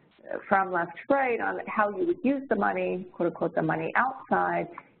moving from left to right on how you would use the money, quote unquote, the money outside,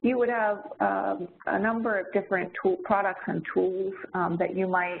 you would have a number of different products and tools that you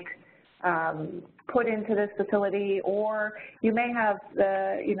might put into this facility, or you may have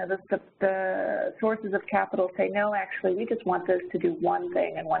the sources of capital say, no, actually, we just want this to do one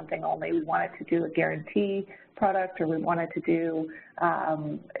thing and one thing only. We want it to do a guarantee product, or we want it to do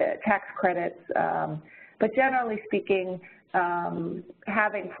tax credits. But generally speaking,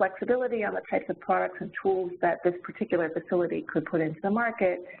 having flexibility on the types of products and tools that this particular facility could put into the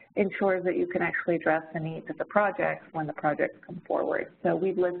market ensures that you can actually address the needs of the projects when the projects come forward. So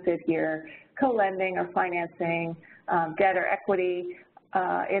we've listed here co-lending or financing, debt or equity.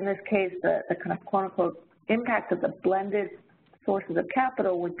 In this case, the kind of quote-unquote impact of the blended sources of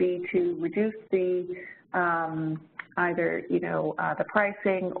capital would be to reduce the either the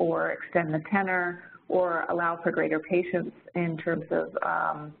pricing or extend the tenor, or allow for greater patience in terms of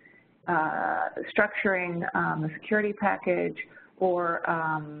structuring the security package, or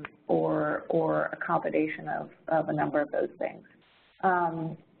a combination of a number of those things.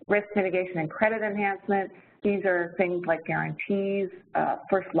 risk mitigation and credit enhancement. These are things like guarantees,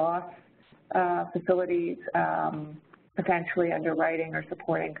 first loss facilities, potentially underwriting or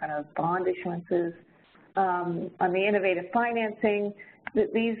supporting kind of bond issuances. On the innovative financing,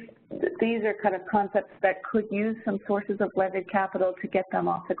 these are kind of concepts that could use some sources of blended capital to get them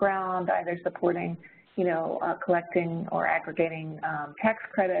off the ground, either supporting, collecting or aggregating tax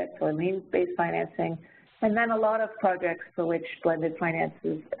credits or lien-based financing. And then a lot of projects for which blended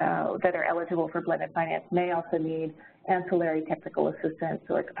finances that are eligible for blended finance may also need ancillary technical assistance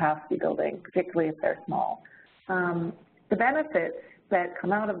or capacity building, particularly if they're small. The benefits that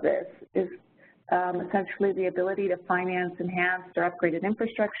come out of this is essentially the ability to finance enhanced or upgraded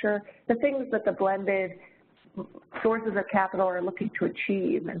infrastructure, the things that the blended sources of capital are looking to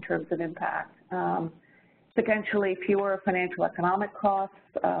achieve in terms of impact. Potentially fewer financial economic costs,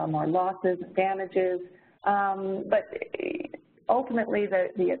 more losses and damages, but ultimately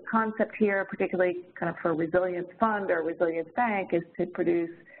the concept here, particularly kind of for Resilience Fund or Resilience Bank, is to produce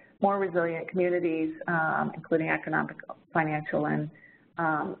more resilient communities, including economic, financial, and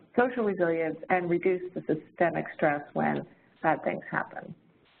social resilience, and reduce the systemic stress when bad things happen.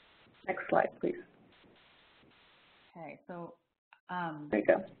 Next slide, please. Okay, so there you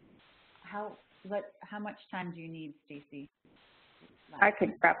go. How much time do you need, Stacy? I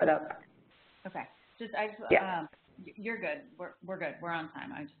can wrap it up. Okay, you're good. We're good. We're on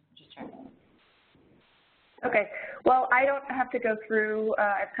time. I just checking. Okay. Well, I don't have to go through.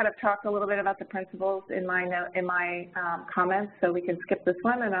 I've kind of talked a little bit about the principles in my comments, so we can skip this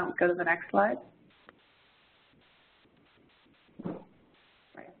one and I'll go to the next slide.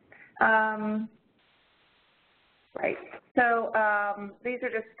 Right. So these are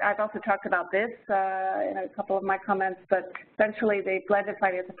just, I've also talked about this in a couple of my comments, but essentially the blended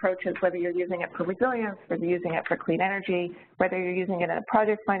finance approaches, whether you're using it for resilience, whether you're using it for clean energy, whether you're using it in a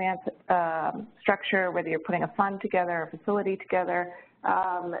project finance structure, whether you're putting a fund together, a facility together,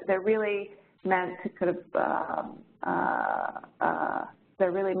 they're really meant to kind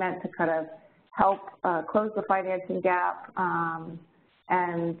of help close the financing gap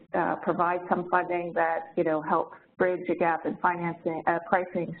and provide some funding that helps bridge a gap in financing,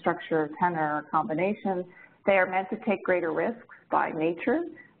 pricing, structure, tenor, or combination. They are meant to take greater risks by nature,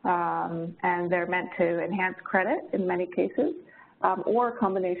 and they're meant to enhance credit in many cases, or a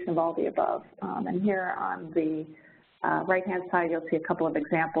combination of all the above. And here on the right-hand side, you'll see a couple of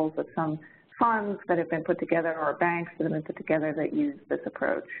examples of some funds that have been put together or banks that have been put together that use this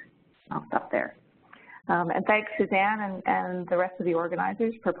approach. I'll stop there. And thanks, Suzanne, and the rest of the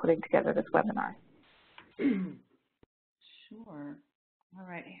organizers for putting together this webinar. Sure. All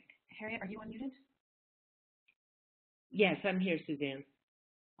right. Harriet, are you unmuted? Yes, I'm here, Suzanne.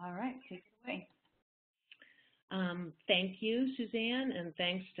 All right. Take it away. Thank you, Suzanne, and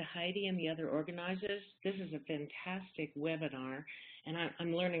thanks to Heidi and the other organizers. This is a fantastic webinar, and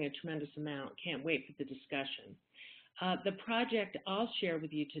I'm learning a tremendous amount. Can't wait for the discussion. The project I'll share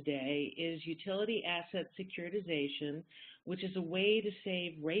with you today is utility asset securitization, which is a way to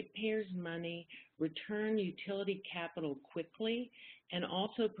save ratepayers money, return utility capital quickly, and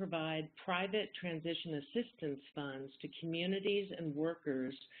also provide private transition assistance funds to communities and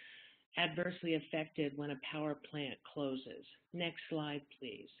workers adversely affected when a power plant closes. Next slide,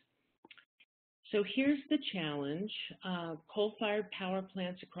 please. So here's the challenge. Coal-fired power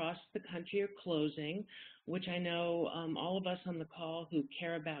plants across the country are closing, which I know all of us on the call who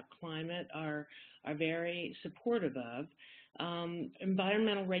care about climate are very supportive of.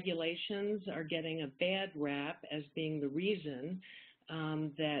 Environmental regulations are getting a bad rap as being the reason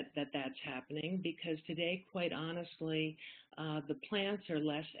that's happening, because today, quite honestly, the plants are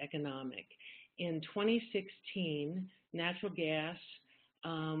less economic. In 2016, natural gas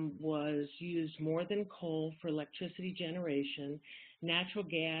was used more than coal for electricity generation. Natural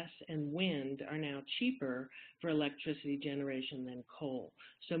gas and wind are now cheaper for electricity generation than coal.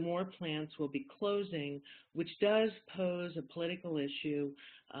 So more plants will be closing, which does pose a political issue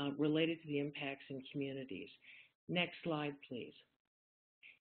related to the impacts in communities. Next slide, please.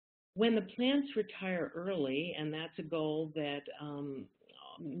 When the plants retire early, and that's a goal that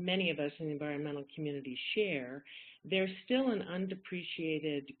many of us in the environmental community share, there's still an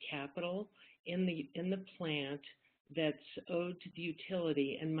undepreciated capital in the plant that's owed to the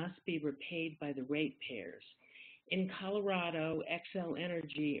utility and must be repaid by the ratepayers. In Colorado, Xcel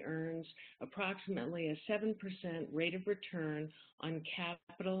Energy earns approximately a 7% rate of return on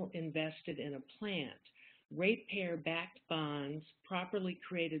capital invested in a plant. Ratepayer-backed bonds, properly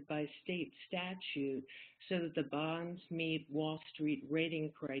created by state statute so that the bonds meet Wall Street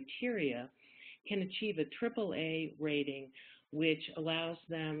rating criteria, can achieve a AAA rating which allows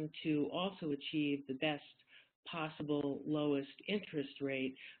them to also achieve the best possible lowest interest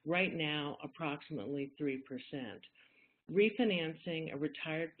rate, right now approximately 3%. Refinancing a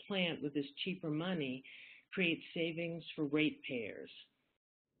retired plant with this cheaper money creates savings for ratepayers.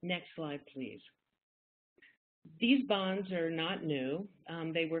 Next slide, please. These bonds are not new.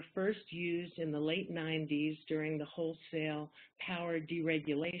 They were first used in the late 90s during the wholesale power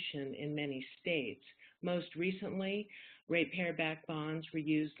deregulation in many states. Most recently, ratepayer-backed bonds were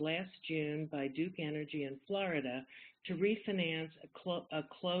used last June by Duke Energy in Florida to refinance a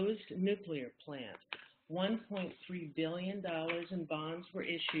closed nuclear plant. $1.3 billion in bonds were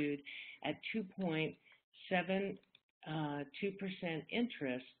issued at 2.72%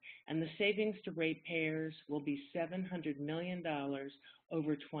 interest, and the savings to ratepayers will be $700 million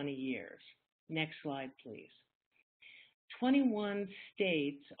over 20 years. Next slide, please. 21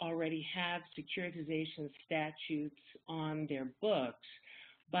 states already have securitization statutes on their books,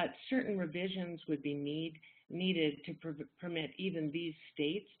 but certain revisions would be needed to permit even these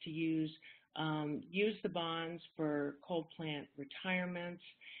states to use the bonds for coal plant retirements,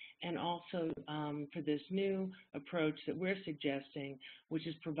 and also for this new approach that we're suggesting, which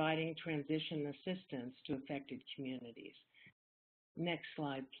is providing transition assistance to affected communities. Next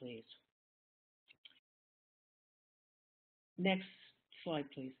slide, please. Next slide,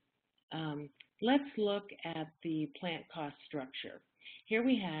 please. Let's look at the plant cost structure. Here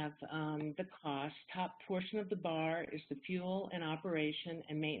we have the cost. Top portion of the bar is the fuel and operation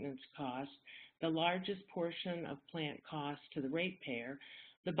and maintenance cost, the largest portion of plant cost to the ratepayer.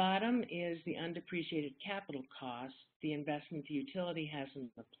 The bottom is the undepreciated capital cost, the investment the utility has in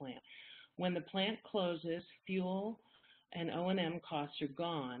the plant. When the plant closes, fuel and O&M costs are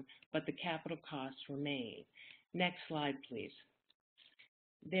gone, but the capital costs remain. Next slide, please.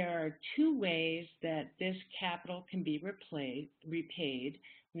 There are two ways that this capital can be repaid.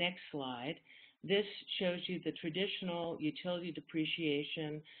 Next slide. This shows you the traditional utility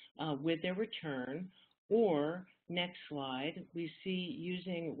depreciation with their return, or next slide, we see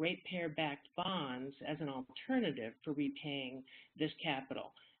using ratepayer-backed bonds as an alternative for repaying this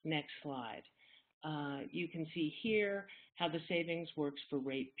capital. Next slide. You can see here how the savings works for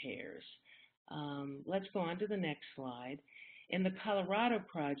ratepayers. Let's go on to the next slide. In the Colorado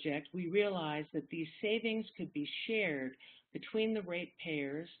project, we realized that these savings could be shared between the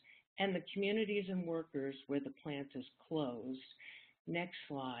ratepayers and the communities and workers where the plant is closed. Next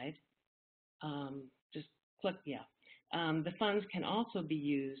slide. Just click, yeah. The funds can also be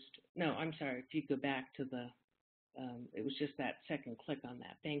used, no, I'm sorry, if you go back to the, it was just that second click on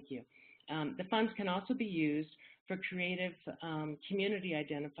that, thank you. The funds can also be used for creative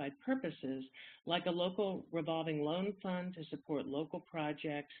community-identified purposes, like a local revolving loan fund to support local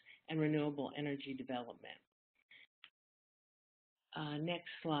projects and renewable energy development. Next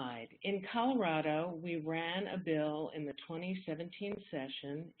slide. In Colorado, we ran a bill in the 2017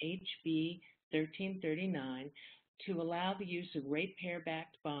 session, HB 1339, to allow the use of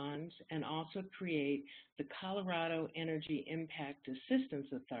ratepayer-backed bonds and also create the Colorado Energy Impact Assistance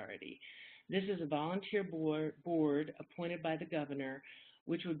Authority. This is a volunteer board appointed by the governor,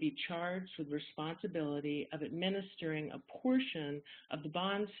 which would be charged with responsibility of administering a portion of the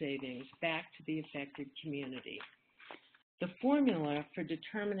bond savings back to the affected community. The formula for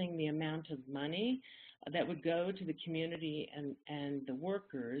determining the amount of money that would go to the community and the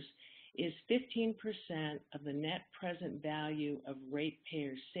workers is 15% of the net present value of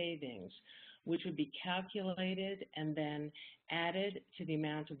ratepayer savings, which would be calculated and then added to the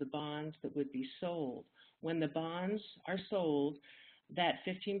amount of the bonds that would be sold. When the bonds are sold, that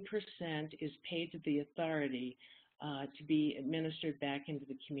 15% is paid to the authority to be administered back into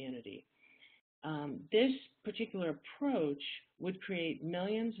the community. This particular approach would create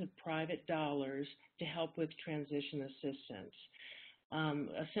millions of private dollars to help with transition assistance.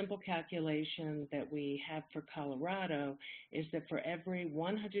 A simple calculation that we have for Colorado is that for every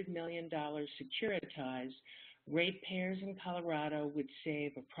 $100 million securitized, ratepayers in Colorado would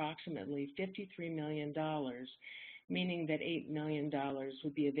save approximately $53 million, meaning that $8 million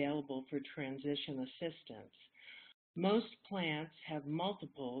would be available for transition assistance. Most plants have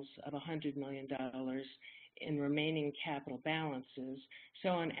multiples of $100 million in remaining capital balances, so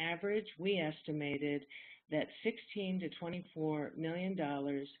on average, we estimated that $16 to $24 million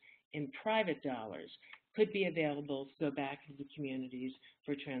in private dollars could be available to go back to the communities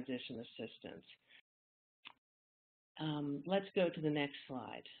for transition assistance. Let's go to the next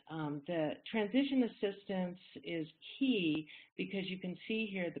slide. The transition assistance is key because you can see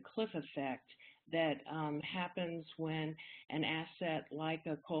here the cliff effect that happens when an asset like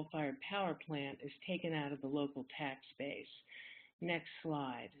a coal-fired power plant is taken out of the local tax base. Next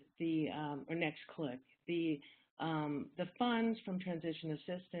slide, or next click. The funds from transition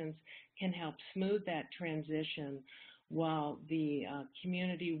assistance can help smooth that transition while the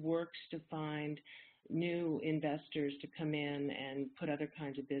community works to find new investors to come in and put other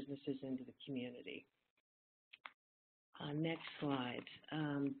kinds of businesses into the community. Next slide.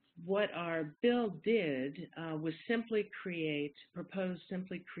 What our bill did was propose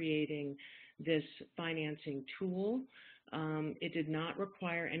simply creating this financing tool. It did not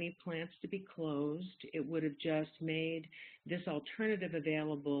require any plants to be closed. It would have just made this alternative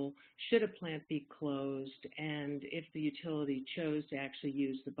available should a plant be closed and if the utility chose to actually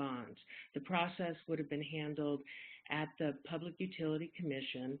use the bonds. The process would have been handled at the Public Utility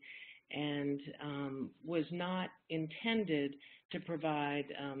Commission and was not intended to provide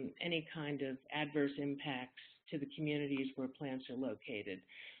any kind of adverse impacts to the communities where plants are located.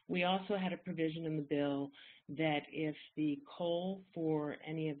 We also had a provision in the bill that if the coal for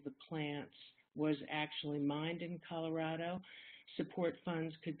any of the plants was actually mined in Colorado, support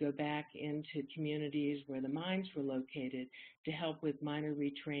funds could go back into communities where the mines were located to help with miner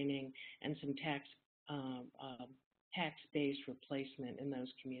retraining and some tax-based replacement in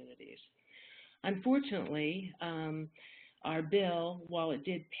those communities. Unfortunately, our bill, while it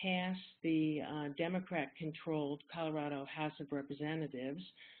did pass the Democrat-controlled Colorado House of Representatives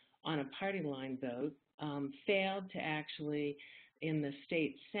on a party line vote, failed to actually, in the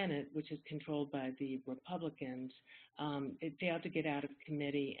state Senate, which is controlled by the Republicans, it failed to get out of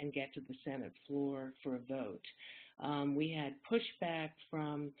committee and get to the Senate floor for a vote. We had pushback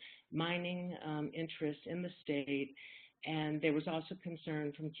from mining interests in the state, and there was also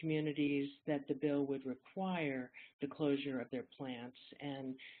concern from communities that the bill would require the closure of their plants,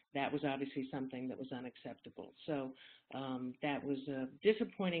 and that was obviously something that was unacceptable. So that was a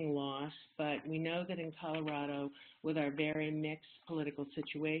disappointing loss, but we know that in Colorado, with our very mixed political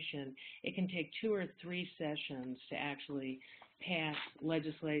situation, it can take 2 or 3 sessions to actually pass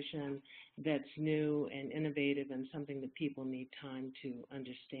legislation that's new and innovative and something that people need time to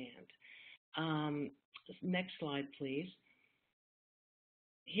understand. Next slide, please.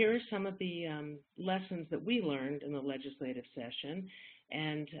 Here are some of the lessons that we learned in the legislative session.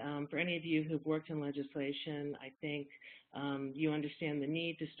 And for any of you who've worked in legislation, I think you understand the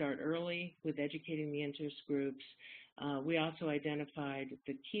need to start early with educating the interest groups. We also identified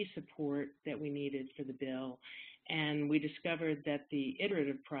the key support that we needed for the bill. And we discovered that the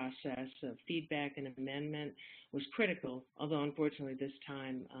iterative process of feedback and amendment was critical, although unfortunately this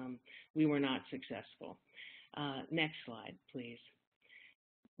time we were not successful. Next slide, please.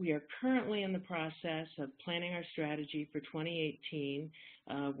 We are currently in the process of planning our strategy for 2018.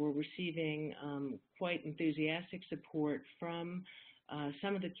 We're receiving quite enthusiastic support from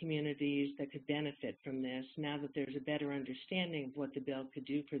some of the communities that could benefit from this now that there's a better understanding of what the bill could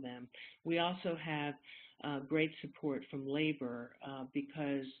do for them. We also have great support from labor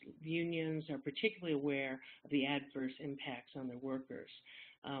because unions are particularly aware of the adverse impacts on their workers.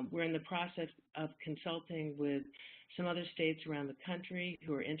 We're in the process of consulting with some other states around the country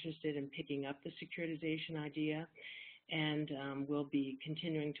who are interested in picking up the securitization idea, and we'll be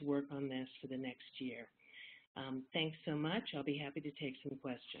continuing to work on this for the next year. Thanks so much. I'll be happy to take some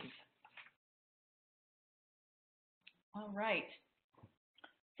questions. All right.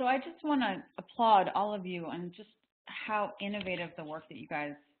 So I just want to applaud all of you on just how innovative the work that you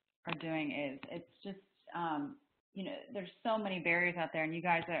guys are doing is. It's just, you know, there's so many barriers out there, and you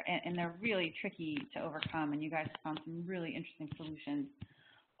guys are, and they're really tricky to overcome, and you guys have found some really interesting solutions.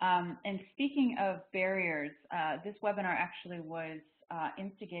 And speaking of barriers, this webinar actually was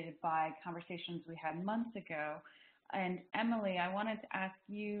instigated by conversations we had months ago. And Emily, I wanted to ask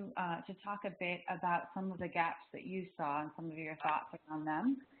you to talk a bit about some of the gaps that you saw and some of your thoughts around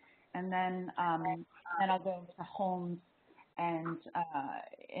them. And then I'll go to Holmes, and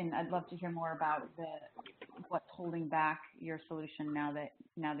I'd love to hear more about what's holding back your solution now that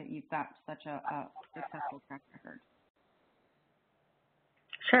you've got such a successful track record.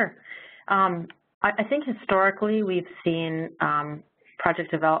 Sure. I think historically we've seen project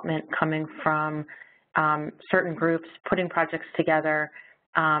development coming from certain groups putting projects together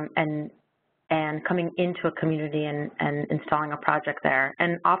and coming into a community and installing a project there.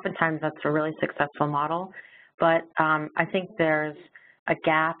 And oftentimes that's a really successful model. But I think there's a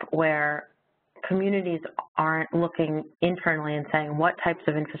gap where communities aren't looking internally and saying, what types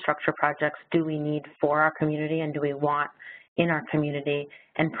of infrastructure projects do we need for our community and do we want in our community,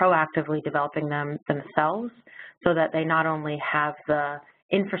 and proactively developing them themselves so that they not only have the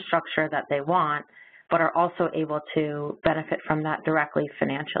infrastructure that they want, but are also able to benefit from that directly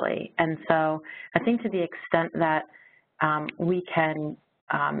financially. And so I think to the extent that we can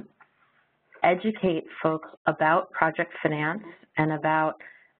educate folks about project finance and about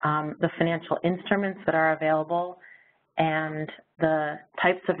the financial instruments that are available and the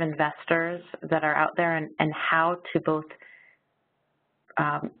types of investors that are out there, and how to both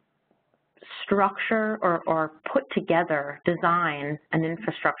structure or put together, design an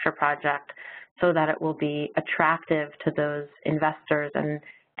infrastructure project so that it will be attractive to those investors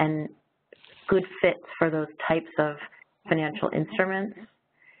and good fits for those types of financial instruments,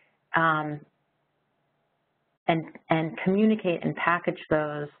 and communicate and package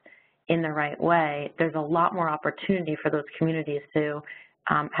those in the right way, there's a lot more opportunity for those communities to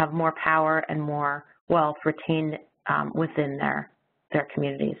have more power and more wealth retained within their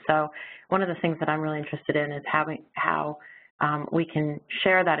communities. So one of the things that I'm really interested in is how we can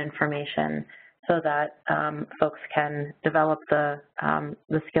share that information so that folks can develop the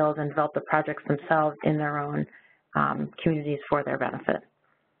skills and develop the projects themselves in their own communities for their benefit.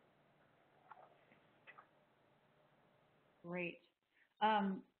 Great.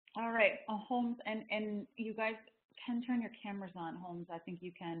 All right, Holmes, and you guys can turn your cameras on. Holmes, I think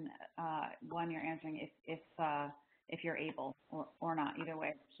you can when you're answering, if you're able or not. Either way,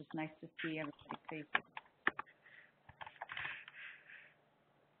 it's just nice to see everybody's faces.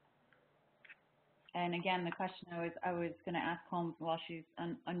 And again, the question I was going to ask Holmes while she's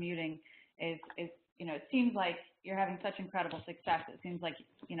unmuting is, you know, it seems like you're having such incredible success. It seems like,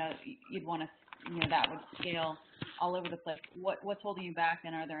 you know, you'd want to, you know, that would scale all over the place. What's holding you back,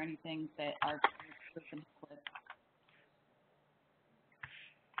 and are there any things that are open?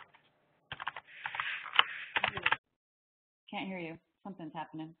 Can't hear you. Something's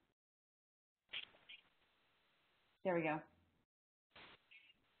happening. There we go.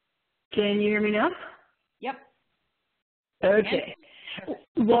 Can you hear me now? Yep. Okay.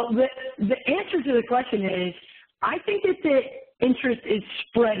 Well, the answer to the question is, I think that the interest is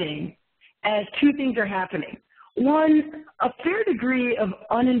spreading as two things are happening. One, a fair degree of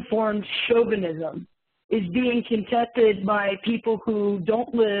uninformed chauvinism is being contested by people who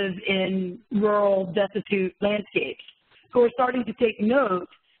don't live in rural, destitute landscapes, who are starting to take note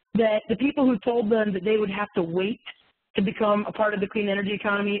that the people who told them that they would have to wait to become a part of the clean energy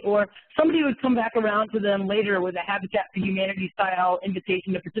economy, or somebody would come back around to them later with a Habitat for Humanity style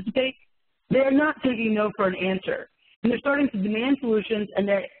invitation to participate, they're not taking no for an answer. And they're starting to demand solutions, and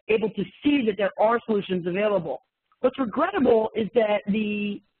they're able to see that there are solutions available. What's regrettable is that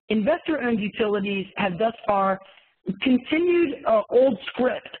the investor-owned utilities have thus far continued old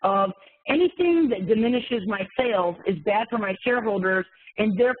script of anything that diminishes my sales is bad for my shareholders,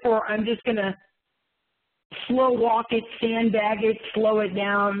 and therefore I'm just going to slow walk it, sandbag it, slow it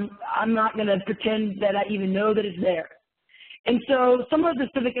down. I'm not going to pretend that I even know that it's there. And so some of the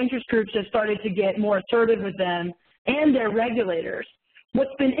civic interest groups have started to get more assertive with them and their regulators.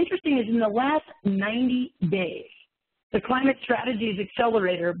 What's been interesting is in the last 90 days, the Climate Strategies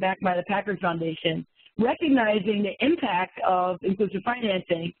Accelerator, backed by the Packard Foundation, recognizing the impact of inclusive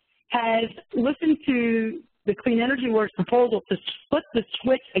financing, has listened to the Clean Energy Works proposal to split the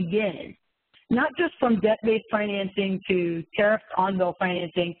switch again, not just from debt-based financing to tariff on-bill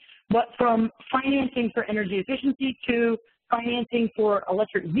financing, but from financing for energy efficiency to financing for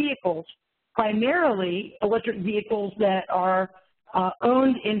electric vehicles, primarily electric vehicles that are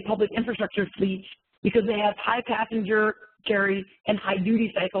owned in public infrastructure fleets because they have high passenger carry and high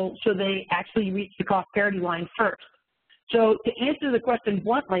duty cycle, so they actually reach the cost parity line first. So to answer the question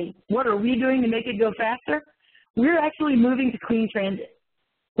bluntly, what are we doing to make it go faster? We're actually moving to clean transit.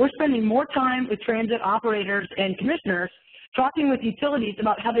 We're spending more time with transit operators and commissioners talking with utilities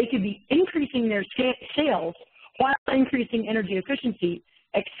about how they could be increasing their sales while increasing energy efficiency,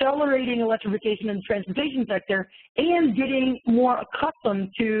 accelerating electrification in the transportation sector, and getting more accustomed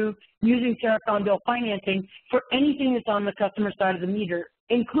to using tariff on bill financing for anything that's on the customer side of the meter,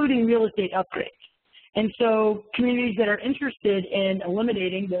 including real estate upgrades. And so communities that are interested in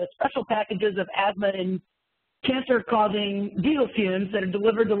eliminating the special packages of asthma and cancer-causing diesel fumes that are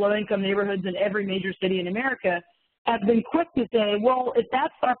delivered to low-income neighborhoods in every major city in America have been quick to say, well, if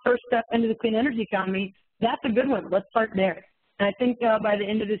that's our first step into the clean energy economy, that's a good one. Let's start there. And I think by the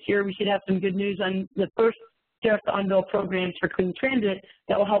end of this year, we should have some good news on the first tariff on-bill programs for clean transit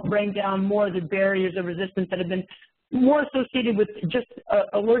that will help bring down more of the barriers of resistance that have been more associated with just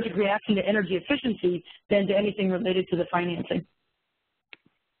allergic reaction to energy efficiency than to anything related to the financing.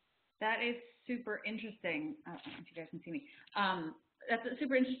 That is super interesting. I don't know if you guys can see me. That's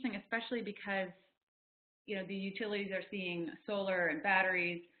super interesting, especially because you know, the utilities are seeing solar and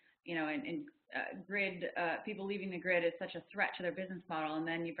batteries, you know, and grid, people leaving the grid is such a threat to their business model, and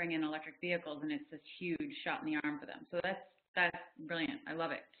then you bring in electric vehicles and it's this huge shot in the arm for them. So that's brilliant. I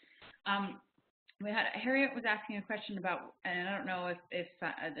love it. Harriet was asking a question about, and I don't know if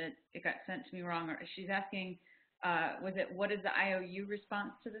it got sent to me wrong, or she's asking, what is the IOU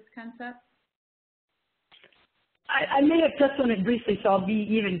response to this concept? I may have touched on it briefly, so I'll be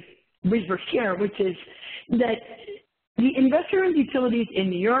even briefer here, which is that the investor-owned utilities in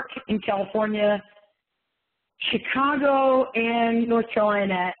New York and California, Chicago, and North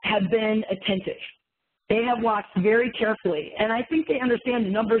Carolina have been attentive. They have watched very carefully, and I think they understand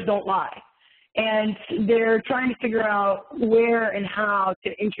the numbers don't lie. And they're trying to figure out where and how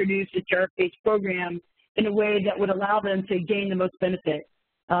to introduce a tariff-based program in a way that would allow them to gain the most benefit.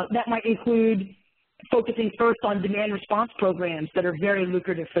 That might include focusing first on demand response programs that are very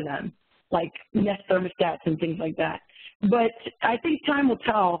lucrative for them, like Nest thermostats and things like that. But I think time will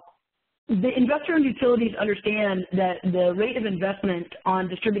tell. The investor-owned utilities understand that the rate of investment on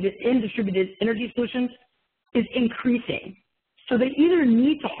distributed energy solutions is increasing. So they either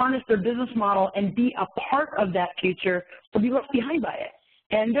need to harness their business model and be a part of that future or be left behind by it.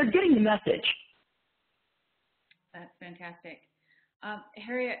 And they're getting the message. That's fantastic.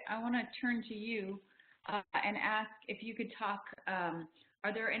 Harriet, I want to turn to you and ask if you could talk,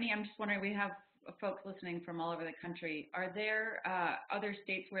 are there any, I'm just wondering, we have folks listening from all over the country. Are there other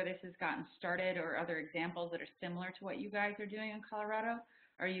states where this has gotten started or other examples that are similar to what you guys are doing in Colorado?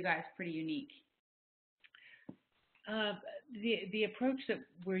 Or are you guys pretty unique? The approach that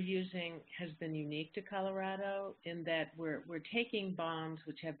we're using has been unique to Colorado in that we're taking bonds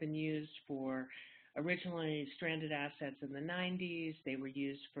which have been used for originally stranded assets in the 90s. They were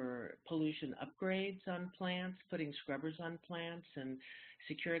used for pollution upgrades on plants, putting scrubbers on plants and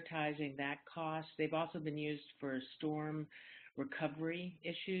securitizing that cost. They've also been used for storm recovery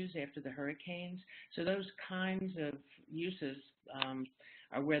issues after the hurricanes. So those kinds of uses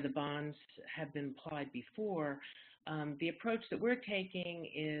are where the bonds have been applied before. The approach that we're taking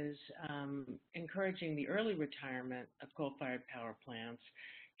is encouraging the early retirement of coal-fired power plants,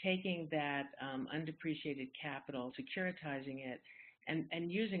 taking that undepreciated capital, securitizing it,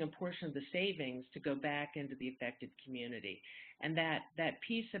 and using a portion of the savings to go back into the affected community. And that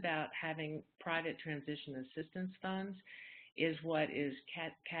piece about having private transition assistance funds is what is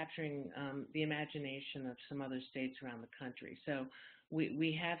capturing the imagination of some other states around the country. So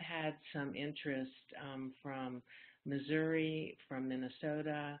we have had some interest from Missouri, from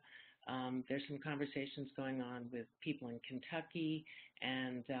Minnesota. There's some conversations going on with people in Kentucky,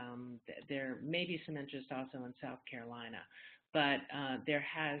 and there may be some interest also in South Carolina. But there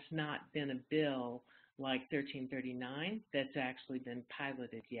has not been a bill like 1339 that's actually been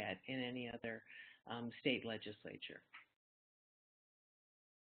piloted yet in any other state legislature.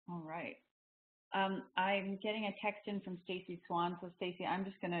 All right. I'm getting a text in from Stacy Swan. So Stacy, I'm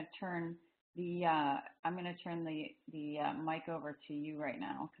just going to turn the mic over to you right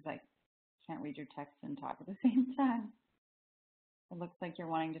now because I can't read your text and talk at the same time. It looks like you're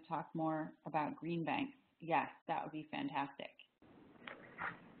wanting to talk more about green banks. Yes, that would be fantastic.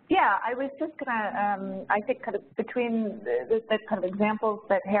 Yeah, I was just going to, I think kind of between the kind of examples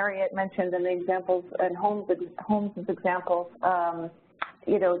that Harriet mentioned and the examples and Holmes' examples,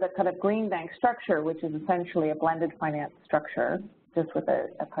 you know, the kind of green bank structure, which is essentially a blended finance structure, just with a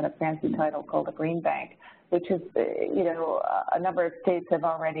kind of fancy title called a green bank, which is, you know, a number of states have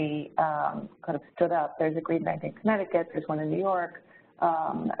already kind of stood up. There's a green bank in Connecticut, there's one in New York,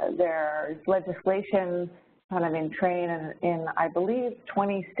 there's legislation kind of in train in, I believe,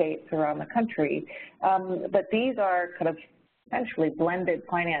 20 states around the country. But these are kind of essentially blended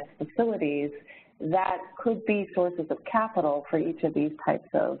finance facilities that could be sources of capital for each of these types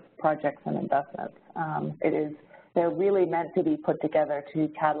of projects and investments. They're really meant to be put together to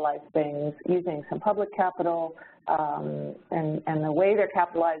catalyze things using some public capital, and the way they're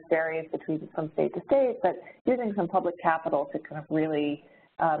capitalized varies from state to state, but using some public capital to kind of really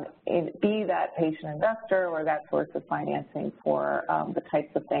be that patient investor or that source of financing for the types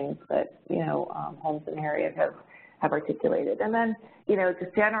of things that, you know, Holmes and Harriet have articulated. And then, you know,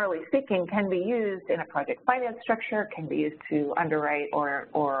 just generally speaking, can be used in a project finance structure, can be used to underwrite or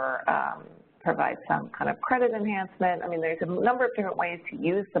provide some kind of credit enhancement. I mean, there's a number of different ways to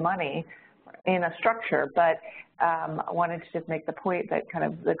use the money in a structure, but I wanted to just make the point that kind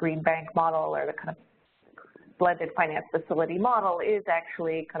of the green bank model or the kind of blended finance facility model is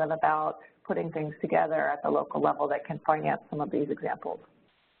actually kind of about putting things together at the local level that can finance some of these examples.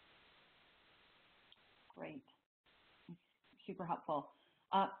 Great. Super helpful.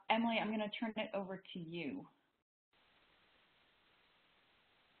 Emily, I'm going to turn it over to you.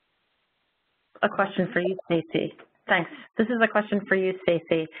 A question for you, Stacy. Thanks. This is a question for you,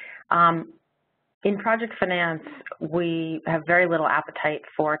 Stacy. In project finance, we have very little appetite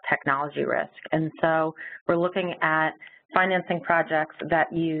for technology risk, and so we're looking at financing projects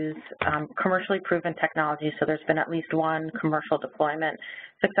that use commercially proven technology, so there's been at least one commercial deployment,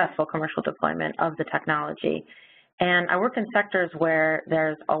 successful commercial deployment of the technology. And I work in sectors where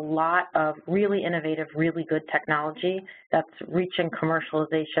there's a lot of really innovative, really good technology that's reaching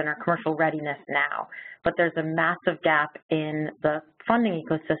commercialization or commercial readiness now, but there's a massive gap in the funding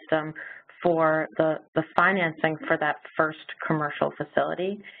ecosystem for the financing for that first commercial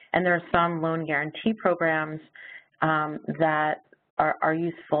facility. And there are some loan guarantee programs that are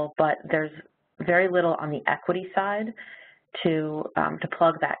useful, but there's very little on the equity side to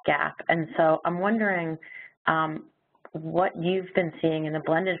plug that gap. And so I'm wondering what you've been seeing in the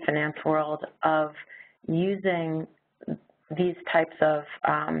blended finance world of using these types of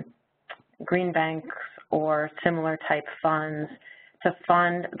green banks or similar type funds to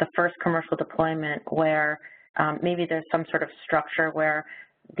fund the first commercial deployment, where maybe there's some sort of structure where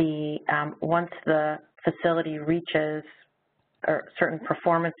once the facility reaches certain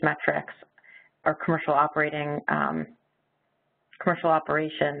performance metrics or commercial operations,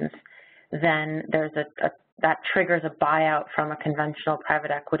 then there's that triggers a buyout from a conventional private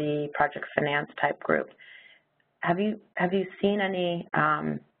equity project finance type group. Have you seen any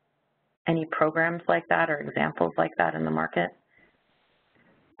programs like that or examples like that in the market?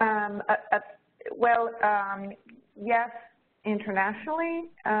 Yes,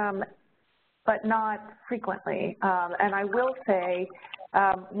 internationally, but not frequently. And I will say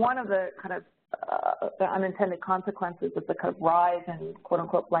one of the kind of the unintended consequences of the kind of rise in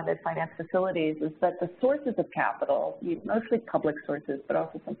quote-unquote blended finance facilities is that the sources of capital, mostly public sources, but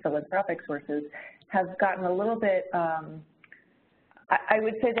also some philanthropic sources, have gotten a little bit, I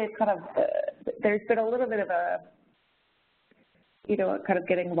would say they've kind of, there's been a little bit of a, kind of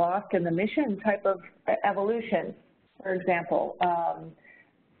getting lost in the mission type of evolution. For example,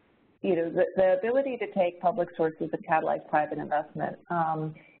 the ability to take public sources and catalyze private investment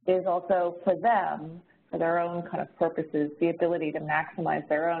is also for them, for their own kind of purposes, the ability to maximize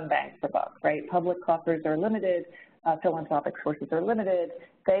their own bang for buck, right? Public coffers are limited, philanthropic sources are limited.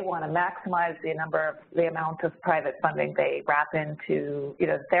 They want to maximize the amount of private funding they wrap into,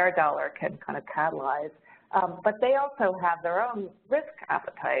 their dollar can kind of catalyze. But they also have their own risk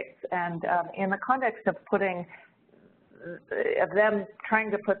appetites. And in the context of them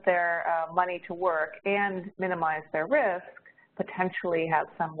trying to put their money to work and minimize their risk, potentially have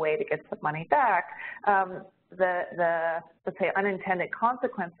some way to get some money back, let's say, unintended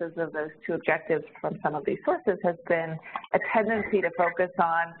consequences of those two objectives from some of these sources has been a tendency to focus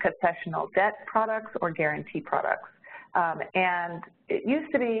on concessional debt products or guarantee products. And it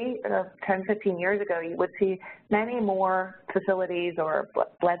used to be 10, 15 years ago, you would see many more facilities or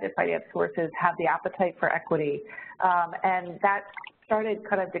blended finance sources have the appetite for equity. And that started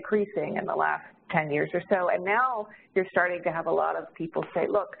kind of decreasing in the last 10 years or so. And now you're starting to have a lot of people say,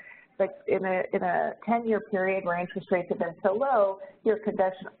 look, like in a 10-year period where interest rates have been so low, your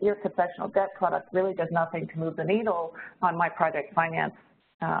concessional debt product really does nothing to move the needle on my project financing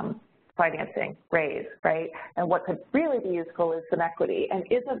raise, right? And what could really be useful is some equity. And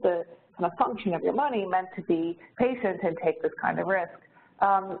isn't the kind of function of your money meant to be patient and take this kind of risk?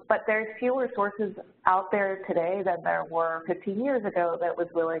 But there's fewer sources out there today than there were 15 years ago that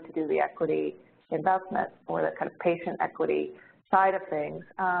was willing to do the equity investment or the kind of patient equity side of things.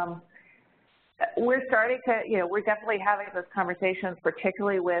 We're starting to, we're definitely having those conversations,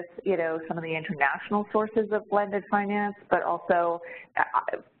 particularly with, some of the international sources of blended finance, but also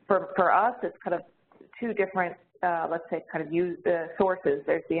for us, it's kind of two different, let's say, kind of sources.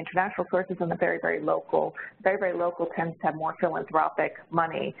 There's the international sources and the very, very local. Very, very local tends to have more philanthropic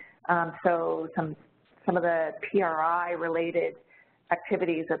money. So some of the PRI-related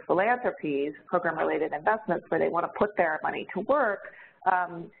activities of philanthropies, program-related investments, where they want to put their money to work,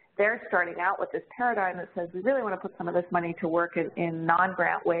 they're starting out with this paradigm that says we really want to put some of this money to work in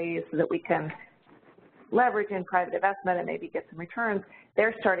non-grant ways so that we can leverage in private investment and maybe get some returns.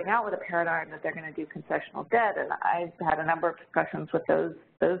 They're starting out with a paradigm that they're going to do concessional debt, and I've had a number of discussions with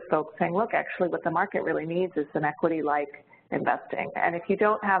those folks saying, look, actually what the market really needs is some equity-like investing. And if you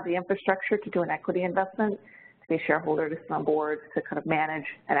don't have the infrastructure to do an equity investment, to be a shareholder, to sit on boards, to kind of manage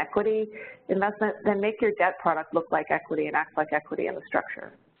an equity investment, then make your debt product look like equity and act like equity in the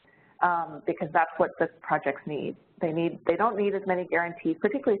structure. because that's what the projects need. They don't need as many guarantees,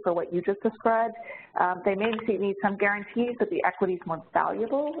 particularly for what you just described. They may need some guarantees that the equity is more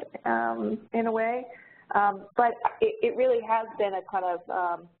valuable in a way. But it really has been a kind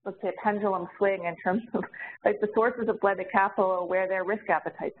of, let's say, a pendulum swing in terms of like the sources of blended capital or where their risk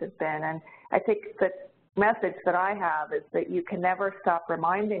appetites have been. And I think the message that I have is that you can never stop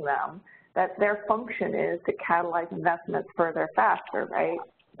reminding them that their function is to catalyze investments further faster, right,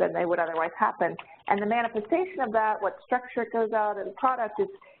 than they would otherwise happen. And the manifestation of that, what structure goes out in product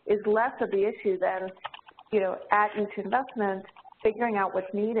is less of the issue than, you know, at each investment, figuring out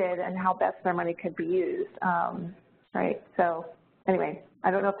what's needed and how best their money could be used, right? So anyway,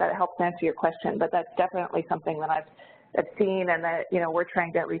 I don't know if that helps answer your question, but that's definitely something that I've seen, and that, you know, we're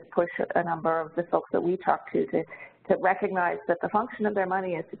trying to at least push a number of the folks that we talk to recognize that the function of their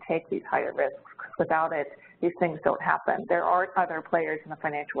money is to take these higher risks. Without it, these things don't happen. There are other players in the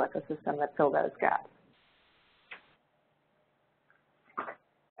financial ecosystem that fill those gaps.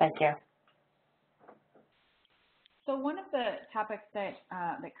 Thank you. So one of the topics that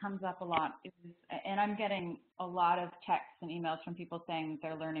comes up a lot is, and I'm getting a lot of texts and emails from people saying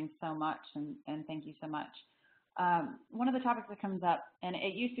they're learning so much, and thank you so much. One of the topics that comes up, and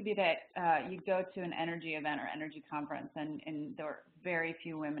it used to be that you'd go to an energy event or energy conference, and there were very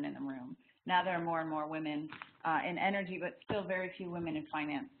few women in the room. Now there are more and more women in energy, but still very few women in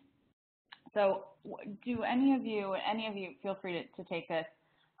finance. So do any of you feel free to take this.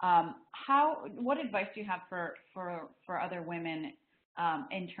 What advice do you have for other women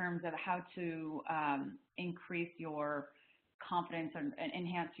in terms of how to increase your confidence and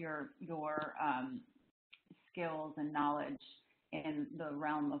enhance your skills and knowledge in the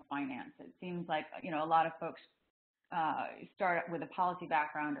realm of finance? It seems like, you know, a lot of folks start with a policy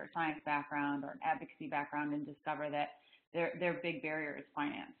background or a science background or an advocacy background and discover that their big barrier is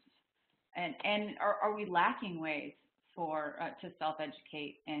finance. And are we lacking ways to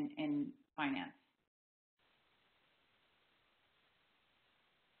self-educate in finance?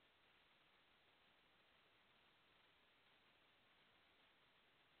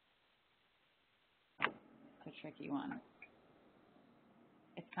 It's a tricky one.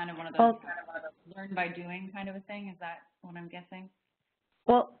 It's kind of one of those learn by doing kind of a thing. Is that what I'm guessing?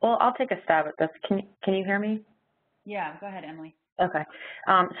 Well, I'll take a stab at this. Can you hear me? Yeah, go ahead, Emily. Okay.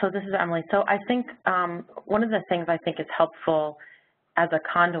 So this is Emily. So I think one of the things I think is helpful as a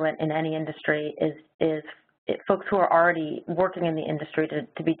conduit in any industry is folks who are already working in the industry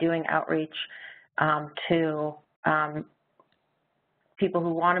to be doing outreach to people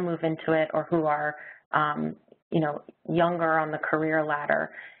who want to move into it or who are you know, younger on the career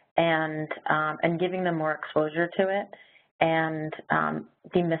ladder, and giving them more exposure to it, and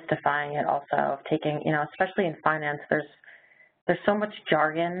demystifying it also, taking, you know, especially in finance, there's so much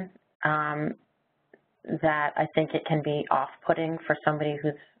jargon that I think it can be off-putting for somebody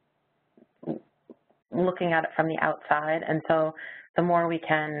who's looking at it from the outside. And so the more we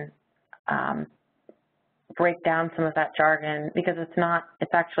can break down some of that jargon, because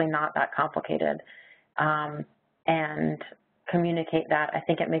it's actually not that complicated, and communicate that, I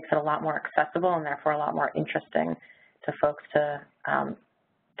think it makes it a lot more accessible and therefore a lot more interesting to folks to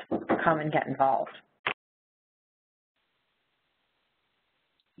come and get involved.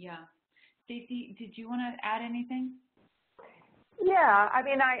 Yeah. Stacey, did you want to add anything? Yeah, I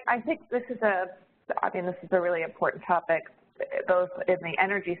mean, I think this is a really important topic, both in the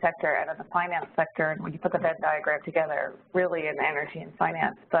energy sector and in the finance sector. And when you put the Venn diagram together, really in energy and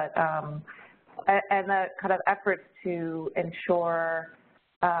finance, but and the kind of efforts to ensure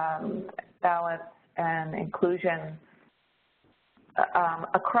balance and inclusion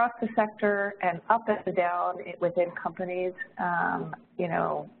across the sector and up and down within companies, you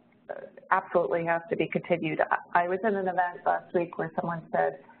know, absolutely has to be continued. I was in an event last week where someone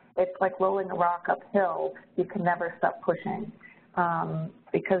said, it's like rolling a rock uphill. You can never stop pushing,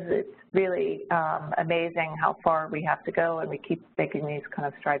 because it's really amazing how far we have to go, and we keep making these kind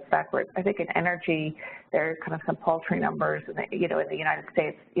of strides backwards. I think in energy, there's kind of some paltry numbers. You know, in the United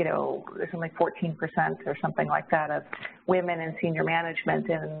States, you know, there's only 14% or something like that of women in senior management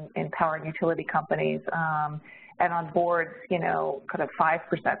in power and utility companies, and on boards, you know, kind of 5%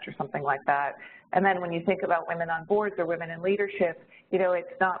 or something like that. And then when you think about women on boards or women in leadership, you know,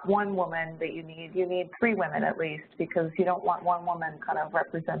 it's not one woman that you need 3 women at least, because you don't want one woman kind of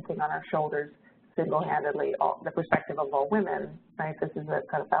representing on her shoulders single-handedly the perspective of all women, right? This is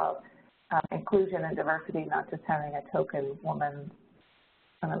about inclusion and diversity, not just having a token woman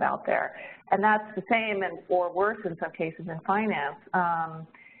kind of out there. And that's the same, and or worse in some cases in finance.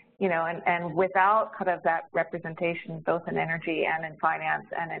 you know, and without kind of that representation, both in energy and in finance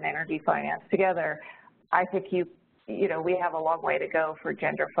and in energy finance together, I think you know, we have a long way to go for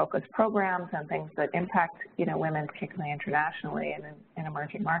gender-focused programs and things that impact, you know, women, particularly internationally and in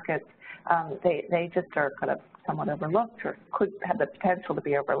emerging markets. They just are kind of somewhat overlooked or could have the potential to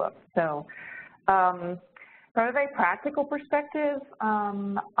be overlooked. So from a very practical perspective,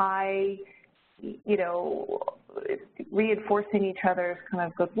 you know, reinforcing each other's kind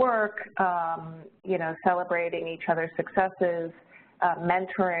of good work, you know, celebrating each other's successes,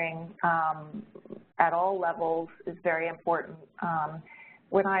 mentoring at all levels is very important.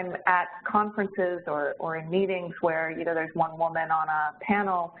 When I'm at conferences or in meetings where, you know, there's one woman on a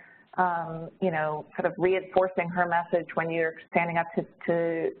panel, you know, kind of reinforcing her message when you're standing up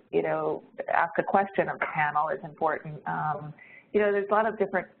to you know, ask a question of the panel is important. You know, there's a lot of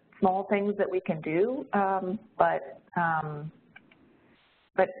different small things that we can do, but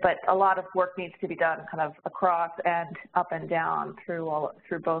a lot of work needs to be done kind of across and up and down through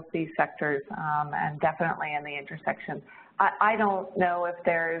both these sectors, and definitely in the intersection. I don't know if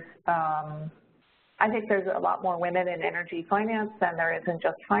there's, I think there's a lot more women in energy finance than there is in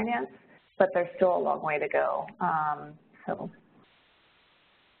just finance, but there's still a long way to go.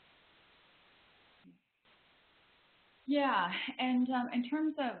 Yeah, and in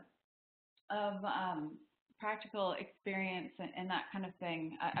terms of practical experience and that kind of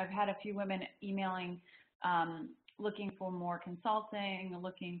thing, I've had a few women emailing, looking for more consulting,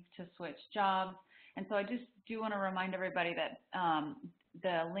 looking to switch jobs. And so I just do want to remind everybody that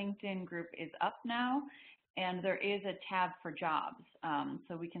the LinkedIn group is up now, and there is a tab for jobs.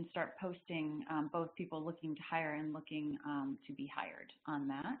 So we can start posting both people looking to hire and looking to be hired on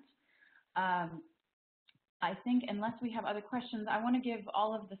that. I think unless we have other questions, I want to give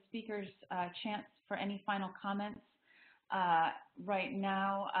all of the speakers a chance for any final comments right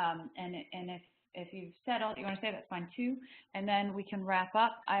now. And if you've said all that you want to say, that's fine too. And then we can wrap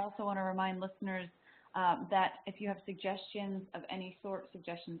up. I also want to remind listeners that if you have suggestions of any sort,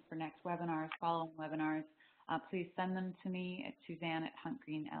 suggestions for next webinars, following webinars, please send them to me at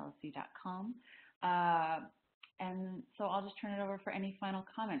suzanne@huntgreenllc.com. And so I'll just turn it over for any final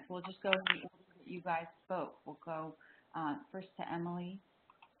comments. We'll just go in the order that you guys spoke. We'll go first to Emily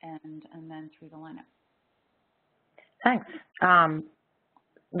and then through the lineup. Thanks.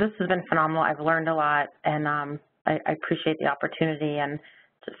 This has been phenomenal. I've learned a lot, and I appreciate the opportunity. And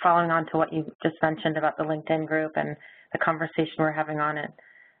just following on to what you just mentioned about the LinkedIn group and the conversation we're having on it,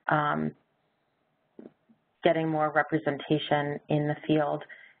 getting more representation in the field.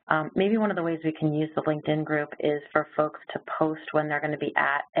 Maybe one of the ways we can use the LinkedIn group is for folks to post when they're going to be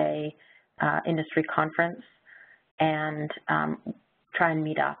at a industry conference and try and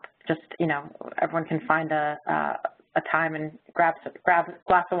meet up. Just, you know, everyone can find a time and grab a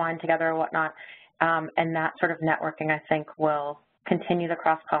glass of wine together or whatnot, and that sort of networking, I think, will continue the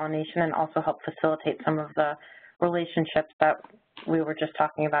cross-pollination and also help facilitate some of the relationships that we were just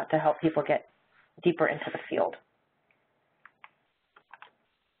talking about to help people get deeper into the field.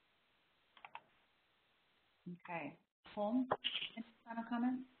 Okay. Holmes, any final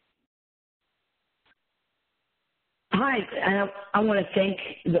comments? Hi, I want to thank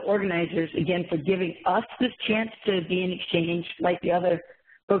the organizers again for giving us this chance to be in exchange like the other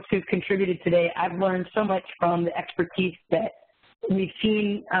folks who've contributed today. I've learned so much from the expertise that we've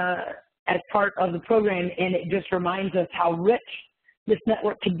seen as part of the program, and it just reminds us how rich this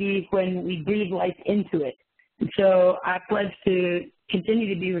network can be when we breathe life into it. And so I pledge to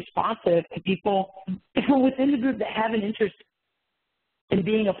continue to be responsive to people within the group that have an interest in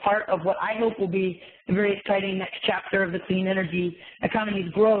being a part of what I hope will be a very exciting next chapter of the clean energy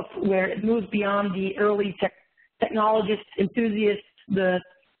economy's growth, where it moves beyond the early technologists, enthusiasts, the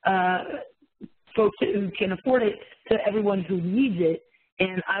folks who can afford it, to everyone who needs it.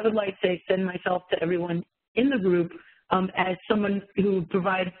 And I would like to extend myself to everyone in the group as someone who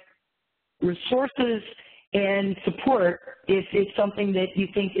provides resources and support if it's something that you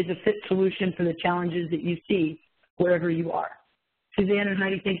think is a fit solution for the challenges that you see wherever you are. Suzanne and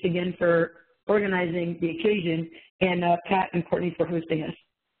Heidi, thanks again for organizing the occasion, and Pat and Courtney for hosting us.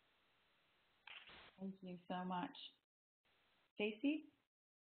 Thank you so much. Stacy?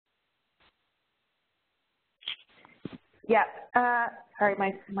 Yeah, sorry,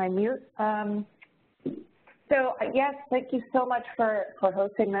 my mute. So yes, thank you so much for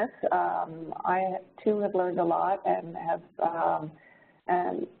hosting this. I too have learned a lot and have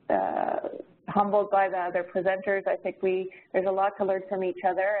humbled by the other presenters. I think there's a lot to learn from each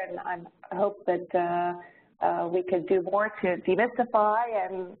other, and I hope that we could do more to demystify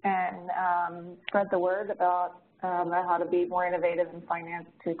and spread the word about about how to be more innovative in finance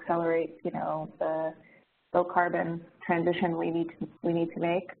to accelerate, you know, the low carbon transition we need to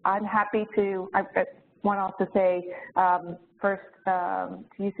make. I'm happy to. I want also to say first to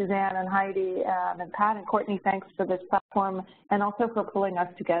you, Suzanne and Heidi and Pat and Courtney, thanks for this platform and also for pulling us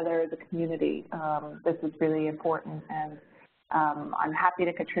together as a community. This is really important, and I'm happy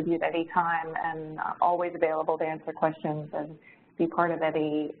to contribute anytime and always available to answer questions and be part of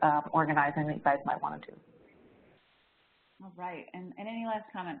any organizing that you guys might want to do. All right, and any last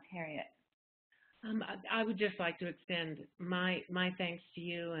comments, Harriet? I would just like to extend my thanks to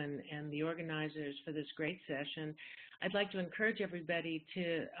you and the organizers for this great session. I'd like to encourage everybody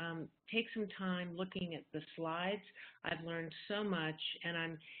to take some time looking at the slides. I've learned so much, and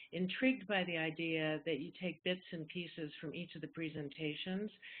I'm intrigued by the idea that you take bits and pieces from each of the presentations,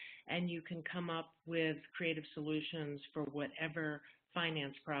 and you can come up with creative solutions for whatever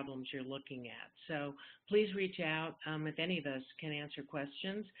finance problems you're looking at. So please reach out if any of us can answer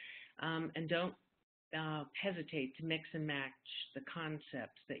questions, and don't hesitate to mix and match the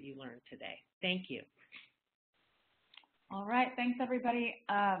concepts that you learned today. Thank you. All right, thanks everybody.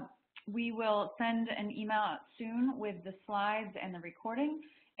 We will send an email out soon with the slides and the recording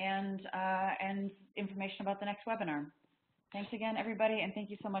and information about the next webinar. Thanks again, everybody, and thank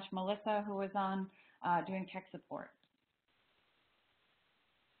you so much, Melissa, who was on doing tech support.